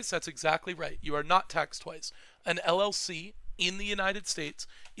taxed twice. That's exactly right. You are not taxed twice. An LLC in the United States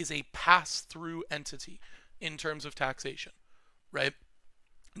is a pass-through entity in terms of taxation, right?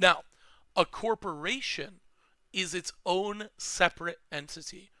 Now, a corporation is its own separate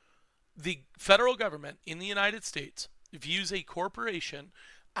entity. The federal government in the United States views a corporation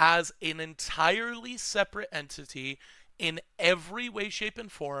as an entirely separate entity in every way, shape,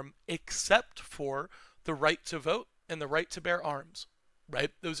 and form except for the right to vote and the right to bear arms, right?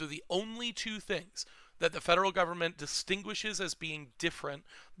 Those are the only two things that the federal government distinguishes as being different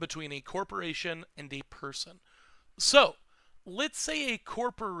between a corporation and a person. So, let's say a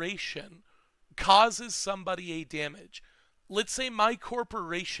corporation causes somebody a damage. Let's say my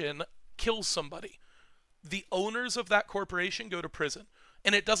corporation kills somebody. The owners of that corporation go to prison.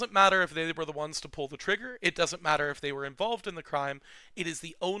 And it doesn't matter if they were the ones to pull the trigger. It doesn't matter if they were involved in the crime. It is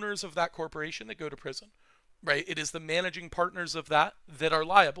the owners of that corporation that go to prison, right? It is the managing partners of that that are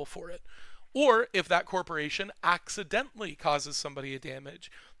liable for it. Or if that corporation accidentally causes somebody a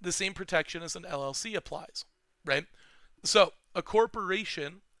damage, the same protection as an LLC applies, right? So a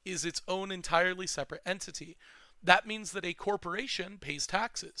corporation is its own entirely separate entity. That means that a corporation pays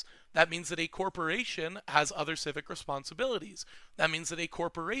taxes. That means that a corporation has other civic responsibilities. That means that a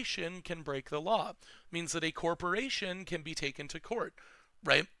corporation can break the law. It means that a corporation can be taken to court,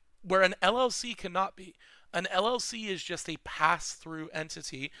 right? Where an LLC cannot be. An LLC is just a pass-through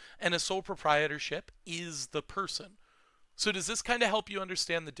entity, and a sole proprietorship is the person. So does this kind of help you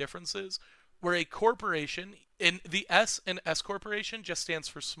understand the differences? Where a corporation, in the S in S corporation just stands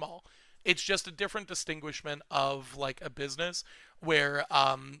for small. It's just a different distinguishment of like a business where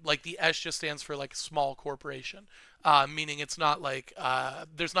like the S just stands for like small corporation, meaning it's not like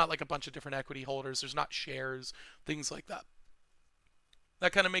there's not like a bunch of different equity holders. There's not shares, things like that.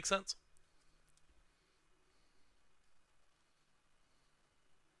 That kind of makes sense?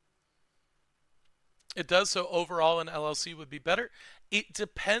 It does. So overall, an LLC would be better. It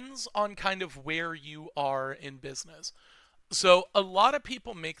depends on kind of where you are in business. So a lot of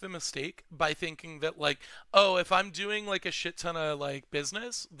people make the mistake by thinking that like, oh, if I'm doing like a shit ton of like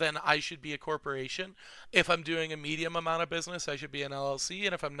business, then I should be a corporation. If I'm doing a medium amount of business, I should be an LLC.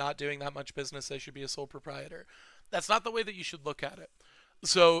 And if I'm not doing that much business, I should be a sole proprietor. That's not the way that you should look at it.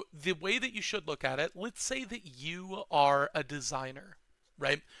 So the way that you should look at it, let's say that you are a designer,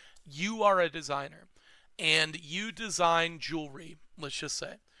 right? You are a designer and you design jewelry, let's just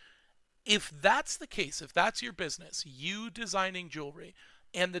say. If that's the case, if that's your business, you designing jewelry,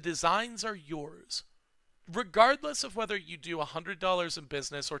 and the designs are yours, regardless of whether you do $100 in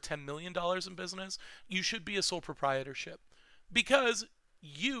business or $10 million in business, you should be a sole proprietorship because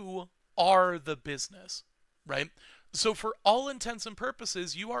you are the business, right? So for all intents and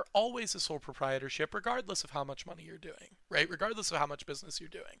purposes, you are always a sole proprietorship regardless of how much money you're doing, right? Regardless of how much business you're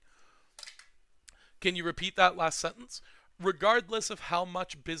doing. Can you repeat that last sentence? Regardless of how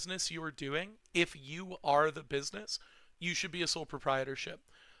much business you are doing, if you are the business, you should be a sole proprietorship.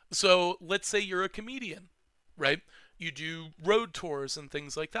 So let's say you're a comedian, right? You do road tours and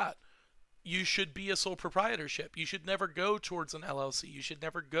things like that. You should be a sole proprietorship. You should never go towards an LLC. You should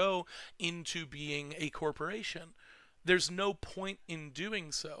never go into being a corporation. There's no point in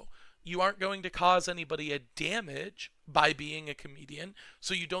doing so. You aren't going to cause anybody a damage by being a comedian,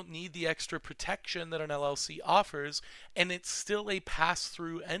 so you don't need the extra protection that an LLC offers, and it's still a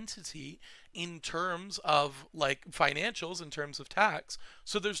pass-through entity in terms of like financials, in terms of tax,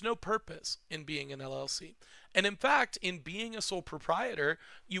 so there's no purpose in being an LLC. And in fact, in being a sole proprietor,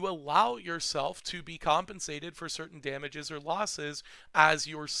 you allow yourself to be compensated for certain damages or losses as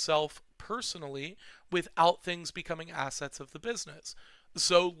yourself personally without things becoming assets of the business.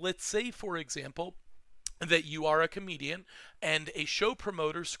 So let's say, for example, that you are a comedian and a show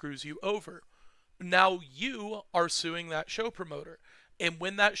promoter screws you over. Now you are suing that show promoter. And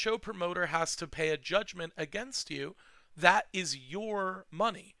when that show promoter has to pay a judgment against you, that is your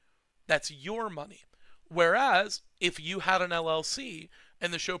money. That's your money. Whereas if you had an LLC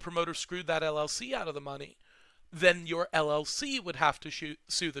and the show promoter screwed that LLC out of the money, then your LLC would have to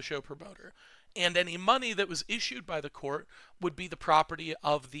sue the show promoter. And any money that was issued by the court would be the property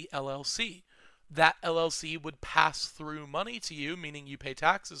of the LLC. That LLC would pass through money to you, meaning you pay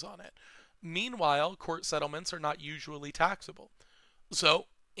taxes on it. Meanwhile, court settlements are not usually taxable. So,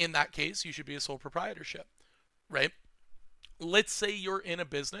 in that case, you should be a sole proprietorship, right? Let's say you're in a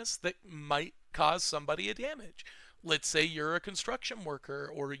business that might cause somebody a damage. Let's say you're a construction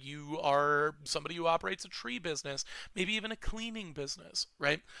worker or you are somebody who operates a tree business, maybe even a cleaning business,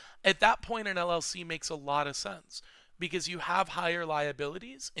 right? At that point, an LLC makes a lot of sense because you have higher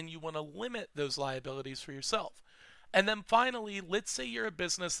liabilities and you want to limit those liabilities for yourself. And then finally, let's say you're a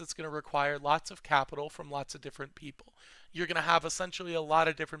business that's going to require lots of capital from lots of different people. You're going to have essentially a lot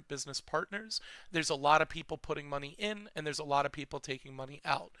of different business partners. There's a lot of people putting money in, and there's a lot of people taking money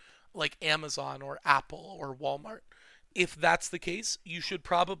out, like Amazon or Apple or Walmart. If that's the case, you should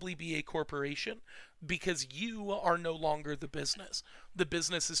probably be a corporation because you are no longer the business. The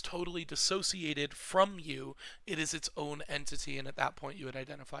business is totally dissociated from you. It is its own entity, and at that point, you would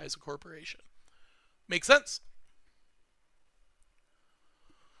identify as a corporation. Make sense?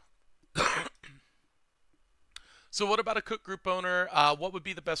 So what about a cook group owner? What would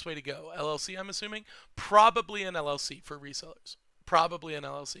be the best way to go? LLC, I'm assuming? Probably an LLC for resellers. Probably an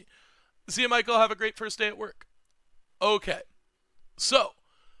LLC. See you, Michael. Have a great first day at work. Okay. So,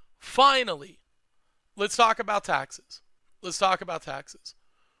 finally, let's talk about taxes. Let's talk about taxes.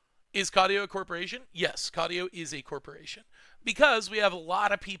 Is Kottio a corporation? Yes, Kottio is a corporation because we have a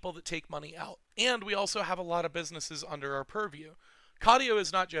lot of people that take money out, and we also have a lot of businesses under our purview. Kottio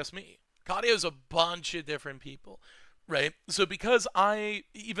is not just me. Kottio is a bunch of different people, right? So because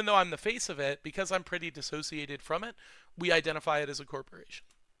even though I'm the face of it, because I'm pretty dissociated from it, we identify it as a corporation.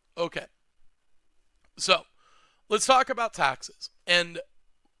 Okay. So let's talk about taxes. And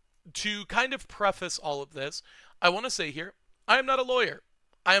to kind of preface all of this, I want to say here, I am not a lawyer.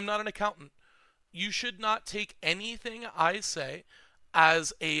 I am not an accountant. You should not take anything I say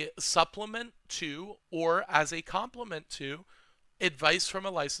as a supplement to or as a complement to advice from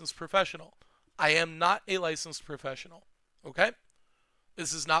a licensed professional. I am not a licensed professional. Okay?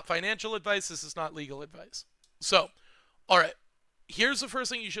 This is not financial advice. This is not legal advice. So, all right. Here's the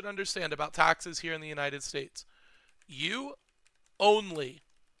first thing you should understand about taxes here in the United States. You only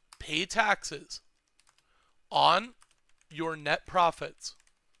pay taxes on your net profits.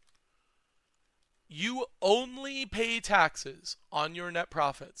 You only pay taxes on your net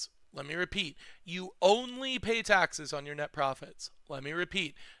profits. Let me repeat. You only pay taxes on your net profits. Let me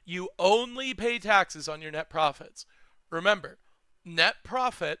repeat. You only pay taxes on your net profits. Remember, net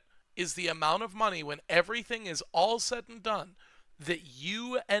profit is the amount of money when everything is all said and done that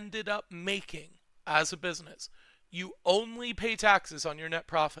you ended up making as a business. You only pay taxes on your net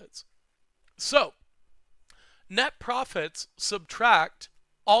profits. So, net profits subtract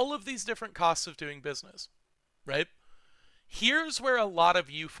all of these different costs of doing business, right? Here's where a lot of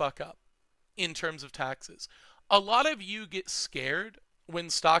you fuck up in terms of taxes. A lot of you get scared when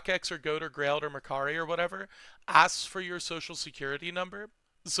StockX or Goat or Grailed or Mercari or whatever asks for your social security number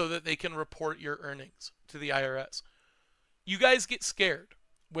so that they can report your earnings to the IRS. You guys get scared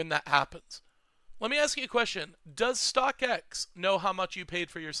when that happens. Let me ask you a question. Does StockX know how much you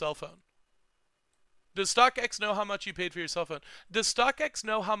paid for your cell phone? Does StockX know how much you paid for your cell phone? Does StockX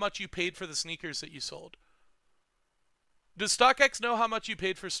know how much you paid for the sneakers that you sold? Does StockX know how much you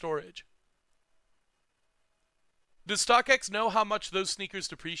paid for storage? Does StockX know how much those sneakers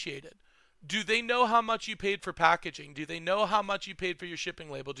depreciated? Do they know how much you paid for packaging? Do they know how much you paid for your shipping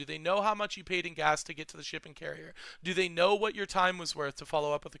label? Do they know how much you paid in gas to get to the shipping carrier? Do they know what your time was worth to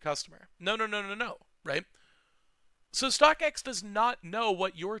follow up with the customer? No, right? So StockX does not know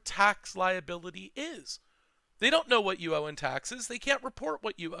what your tax liability is. They don't know what you owe in taxes. They can't report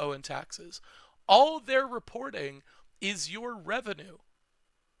what you owe in taxes. All they're reporting is your revenue.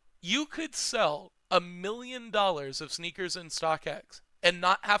 You could sell $1 million of sneakers in StockX and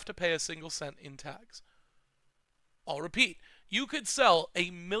not have to pay a single cent in tax. I'll repeat. You could sell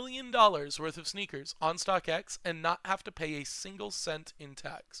 $1 million worth of sneakers on StockX and not have to pay a single cent in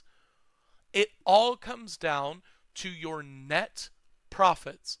tax. It all comes down to your net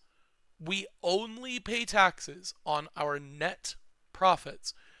profits. We only pay taxes on our net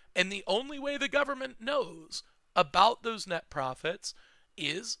profits. And the only way the government knows about those net profits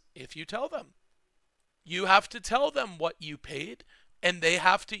is if you tell them. You have to tell them what you paid, and they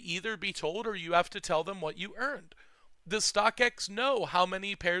have to either be told or you have to tell them what you earned. Does StockX know how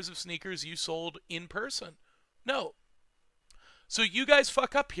many pairs of sneakers you sold in person? No. So you guys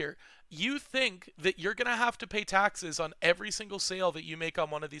fuck up here. You think that you're going to have to pay taxes on every single sale that you make on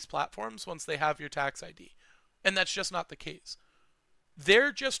one of these platforms once they have your tax ID. And that's just not the case.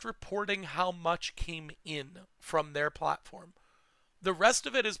 They're just reporting how much came in from their platform. The rest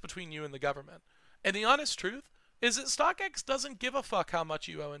of it is between you and the government. And the honest truth is that StockX doesn't give a fuck how much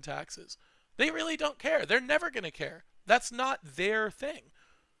you owe in taxes. They really don't care. They're never going to care. That's not their thing.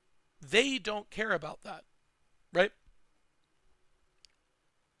 They don't care about that. Right?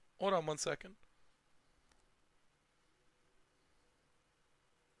 Hold on one second.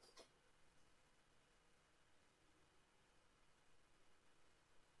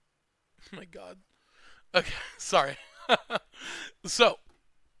 Oh my God. Okay, sorry. So,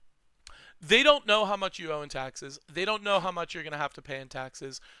 They don't know how much you owe in taxes. They don't know how much you're going to have to pay in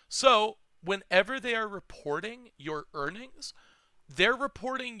taxes. So, whenever they are reporting your earnings, they're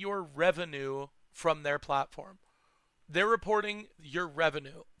reporting your revenue from their platform. They're reporting your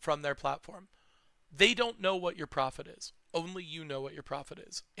revenue from their platform. They don't know what your profit is. Only you know what your profit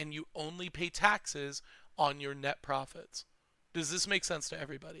is. And you only pay taxes on your net profits. Does this make sense to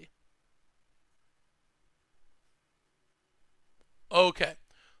everybody? Okay.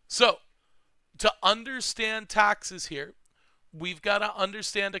 So, to understand taxes here, we've got to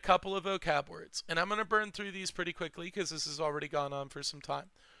understand a couple of vocab words. And I'm going to burn through these pretty quickly because this has already gone on for some time.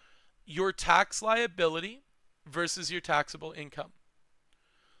 Your tax liability versus your taxable income.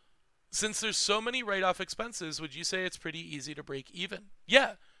 Since there's so many write-off expenses, would you say it's pretty easy to break even?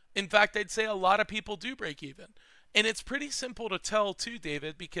 Yeah. In fact, I'd say a lot of people do break even. And it's pretty simple to tell too,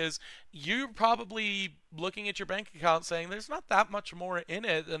 David, because you're probably looking at your bank account saying there's not that much more in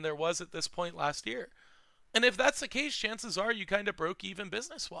it than there was at this point last year. And if that's the case, chances are you kind of broke even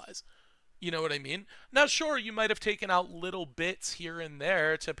business-wise. You know what I mean? Now, sure, you might have taken out little bits here and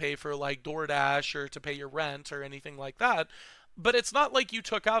there to pay for like DoorDash or to pay your rent or anything like that. But it's not like you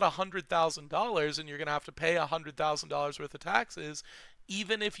took out $100,000 and you're going to have to pay $100,000 worth of taxes,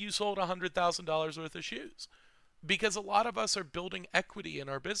 even if you sold $100,000 worth of shoes. Because a lot of us are building equity in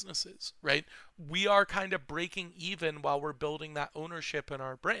our businesses, right? We are kind of breaking even while we're building that ownership in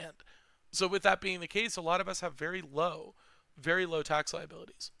our brand. So with that being the case, a lot of us have very low tax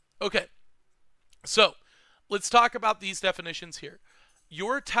liabilities. Okay, so let's talk about these definitions here.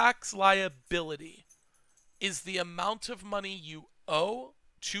 Your tax liability is the amount of money you owe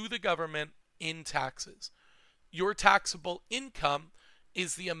to the government in taxes. Your taxable income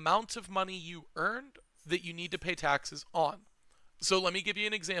is the amount of money you earned that you need to pay taxes on. So let me give you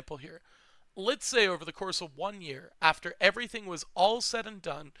an example here. Let's say over the course of 1 year, after everything was all said and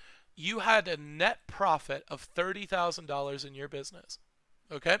done, you had a net profit of $30,000 in your business.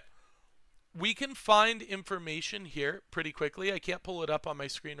 Okay? We can find information here pretty quickly. I can't pull it up on my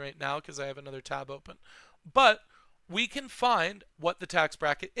screen right now because I have another tab open. But we can find what the tax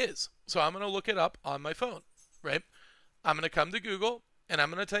bracket is. So I'm going to look it up on my phone, right? I'm going to come to Google and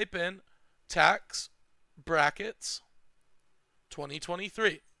I'm going to type in tax brackets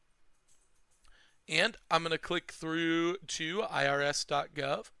 2023. And I'm going to click through to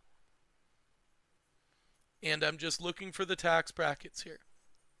irs.gov. And I'm just looking for the tax brackets here.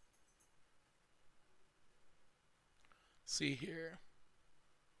 See here.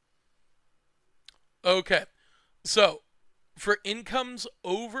 Okay, so for incomes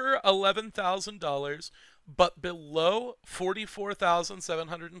over $11,000 but below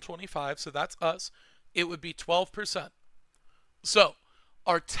 $44,725, so that's us, it would be 12%. So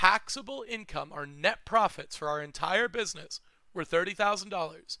our taxable income, our net profits for our entire business were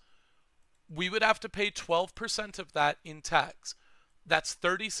 $30,000. We would have to pay 12% of that in tax. That's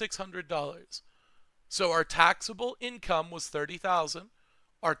 $3,600. So our taxable income was $30,000.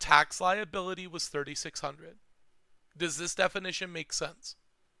 Our tax liability was $3,600. Does this definition make sense?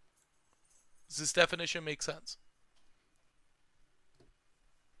 Does this definition make sense?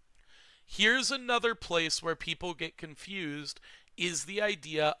 Here's another place where people get confused is the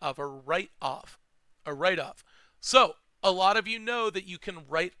idea of a write-off. A write-off. So, a lot of you know that you can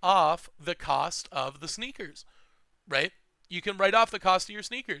write off the cost of the sneakers, right? You can write off the cost of your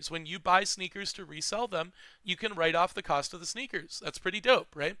sneakers. When you buy sneakers to resell them, you can write off the cost of the sneakers. That's pretty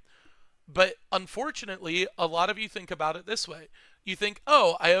dope, right? But unfortunately, a lot of you think about it this way. You think,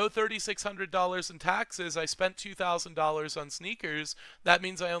 oh, I owe $3,600 in taxes. I spent $2,000 on sneakers. That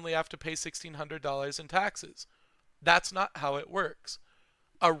means I only have to pay $1,600 in taxes. That's not how it works.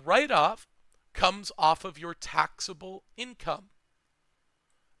 A write-off comes off of your taxable income.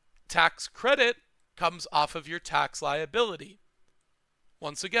 Tax credit comes off of your tax liability.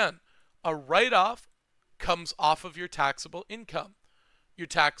 Once again, a write-off comes off of your taxable income. Your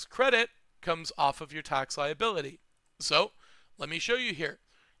tax credit comes off of your tax liability. So, let me show you here.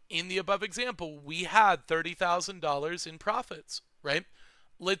 In the above example, we had $30,000 in profits, right?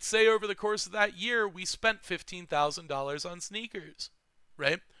 Let's say over the course of that year, we spent $15,000 on sneakers,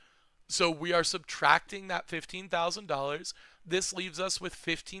 right? So we are subtracting that $15,000. This leaves us with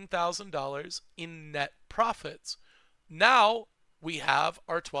 $15,000 in net profits. Now we have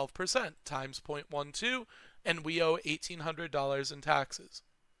our 12% times 0.12, and we owe $1,800 in taxes.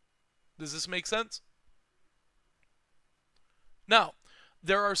 Does this make sense? Now,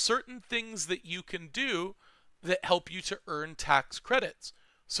 there are certain things that you can do that help you to earn tax credits.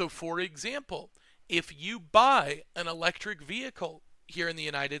 So for example, if you buy an electric vehicle here in the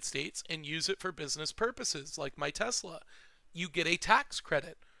United States and use it for business purposes, like my Tesla, you get a tax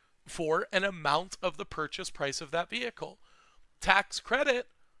credit. for an amount of the purchase price of that vehicle. Tax credit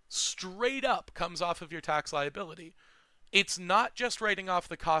straight up comes off of your tax liability. It's not just writing off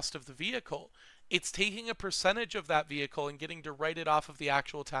the cost of the vehicle. It's taking a percentage of that vehicle and getting to write it off of the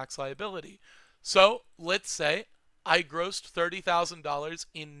actual tax liability. So let's say I grossed $30,000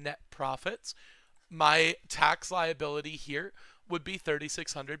 in net profits. My tax liability here would be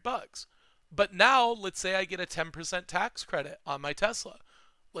 $3,600. But now let's say I get a 10% tax credit on my Tesla.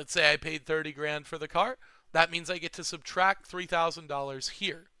 Let's say I paid 30 grand for the car. That means I get to subtract $3,000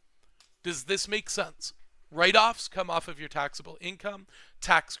 here. Does this make sense? Write-offs come off of your taxable income.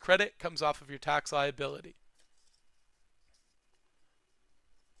 Tax credit comes off of your tax liability.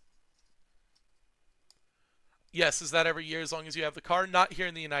 Yes, is that every year as long as you have the car? Not here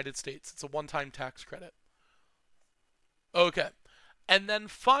in the United States. It's a one-time tax credit. Okay. And then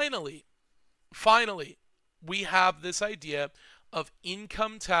finally, we have this idea of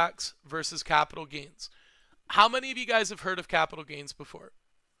income tax versus capital gains. How many of you guys have heard of capital gains before?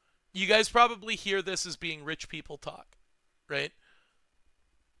 You guys probably hear this as being rich people talk, right?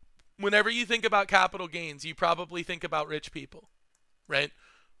 Whenever you think about capital gains, you probably think about rich people, right?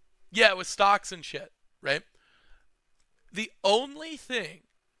 Yeah, with stocks and shit, right? The only thing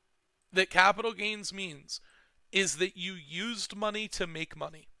that capital gains means is that you used money to make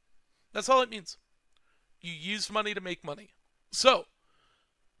money. That's all it means. You used money to make money. So,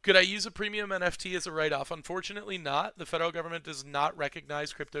 could I use a premium NFT as a write-off? Unfortunately not. The federal government does not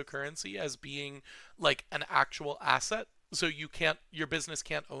recognize cryptocurrency as being like an actual asset. So your business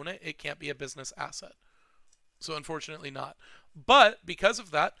can't own it. It can't be a business asset. So unfortunately not. But because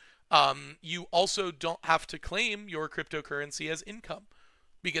of that, you also don't have to claim your cryptocurrency as income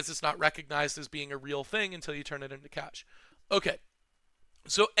because it's not recognized as being a real thing until you turn it into cash. Okay.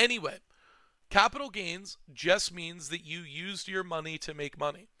 So anyway, capital gains just means that you used your money to make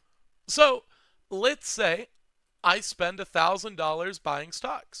money. So let's say I spend $1,000 buying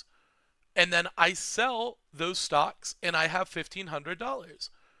stocks and then I sell those stocks and I have $1,500.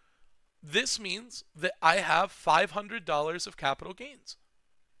 This means that I have $500 of capital gains.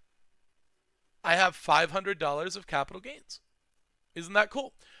 I have $500 of capital gains. Isn't that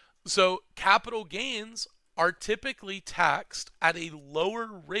cool? So capital gains are typically taxed at a lower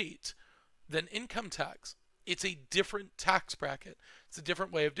rate than income tax. It's a different tax bracket. It's a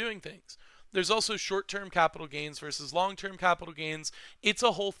different way of doing things. There's also short-term capital gains versus long-term capital gains. It's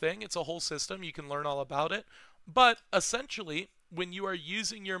a whole thing. It's a whole system. You can learn all about it. But essentially, when you are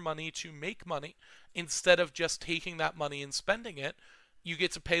using your money to make money, instead of just taking that money and spending it, you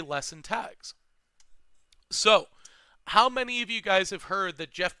get to pay less in tax. So, how many of you guys have heard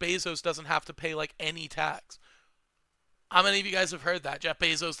that Jeff Bezos doesn't have to pay like any tax? How many of you guys have heard that Jeff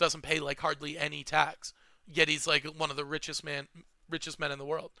Bezos doesn't pay like hardly any tax, yet he's like one of the richest men in the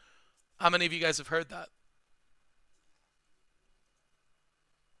world? How many of you guys have heard that?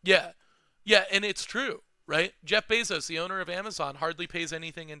 Yeah. Yeah, and it's true, right? Jeff Bezos, the owner of Amazon, hardly pays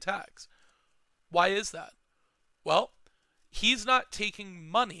anything in tax. Why is that? Well, he's not taking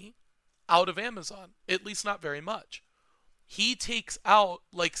money out of Amazon, at least not very much. He takes out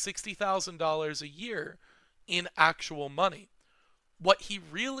like $60,000 a year in actual money. What he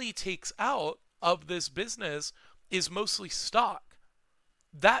really takes out of this business is mostly stock.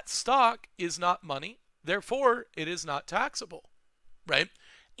 That stock is not money, therefore it is not taxable, right?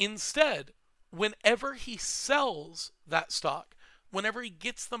 Instead, whenever he sells that stock, whenever he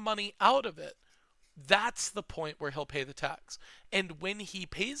gets the money out of it, that's the point where he'll pay the tax. And when he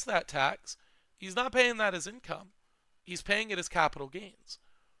pays that tax, he's not paying that as income. He's paying it as capital gains.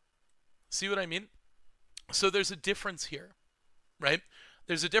 See what I mean? So there's a difference here, right?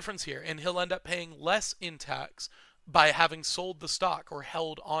 There's a difference here, and he'll end up paying less in tax by having sold the stock or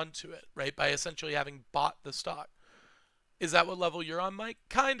held onto it, right? By essentially having bought the stock. Is that what level you're on, Mike?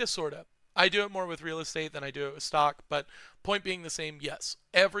 Kinda, sorta. I do it more with real estate than I do it with stock, but point being the same, yes.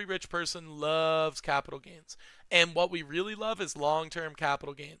 Every rich person loves capital gains. And what we really love is long-term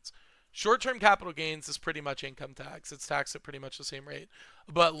capital gains. Short-term capital gains is pretty much income tax. It's taxed at pretty much the same rate.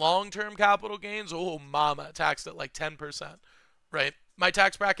 But long-term capital gains, oh mama, taxed at like 10%, right? My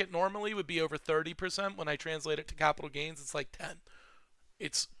tax bracket normally would be over 30%. When I translate it to capital gains, it's like 10.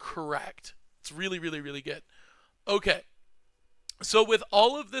 It's correct. It's really, really, really good. Okay. So with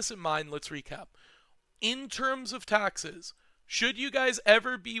all of this in mind, let's recap. In terms of taxes, should you guys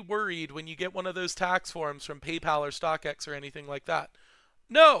ever be worried when you get one of those tax forms from PayPal or StockX or anything like that?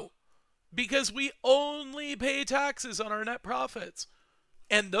 No, because we only pay taxes on our net profits.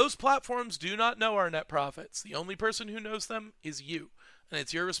 And those platforms do not know our net profits. The only person who knows them is you, and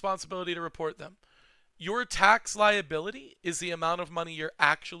it's your responsibility to report them. Your tax liability is the amount of money you're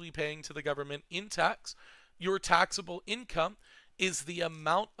actually paying to the government in tax. Your taxable income is the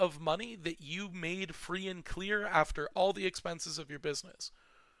amount of money that you made free and clear after all the expenses of your business.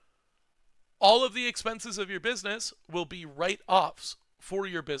 All of the expenses of your business will be write-offs for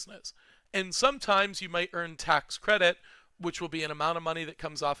your business. And sometimes you might earn tax credit, which will be an amount of money that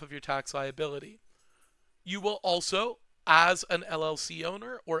comes off of your tax liability. You will also, as an LLC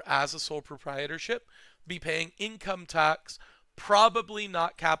owner or as a sole proprietorship, be paying income tax, probably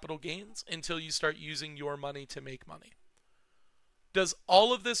not capital gains, until you start using your money to make money. Does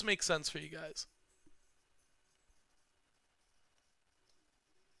all of this make sense for you guys?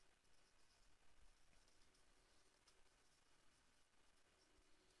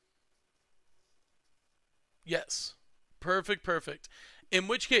 Yes. Perfect, perfect. In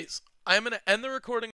which case, I'm going to end the recording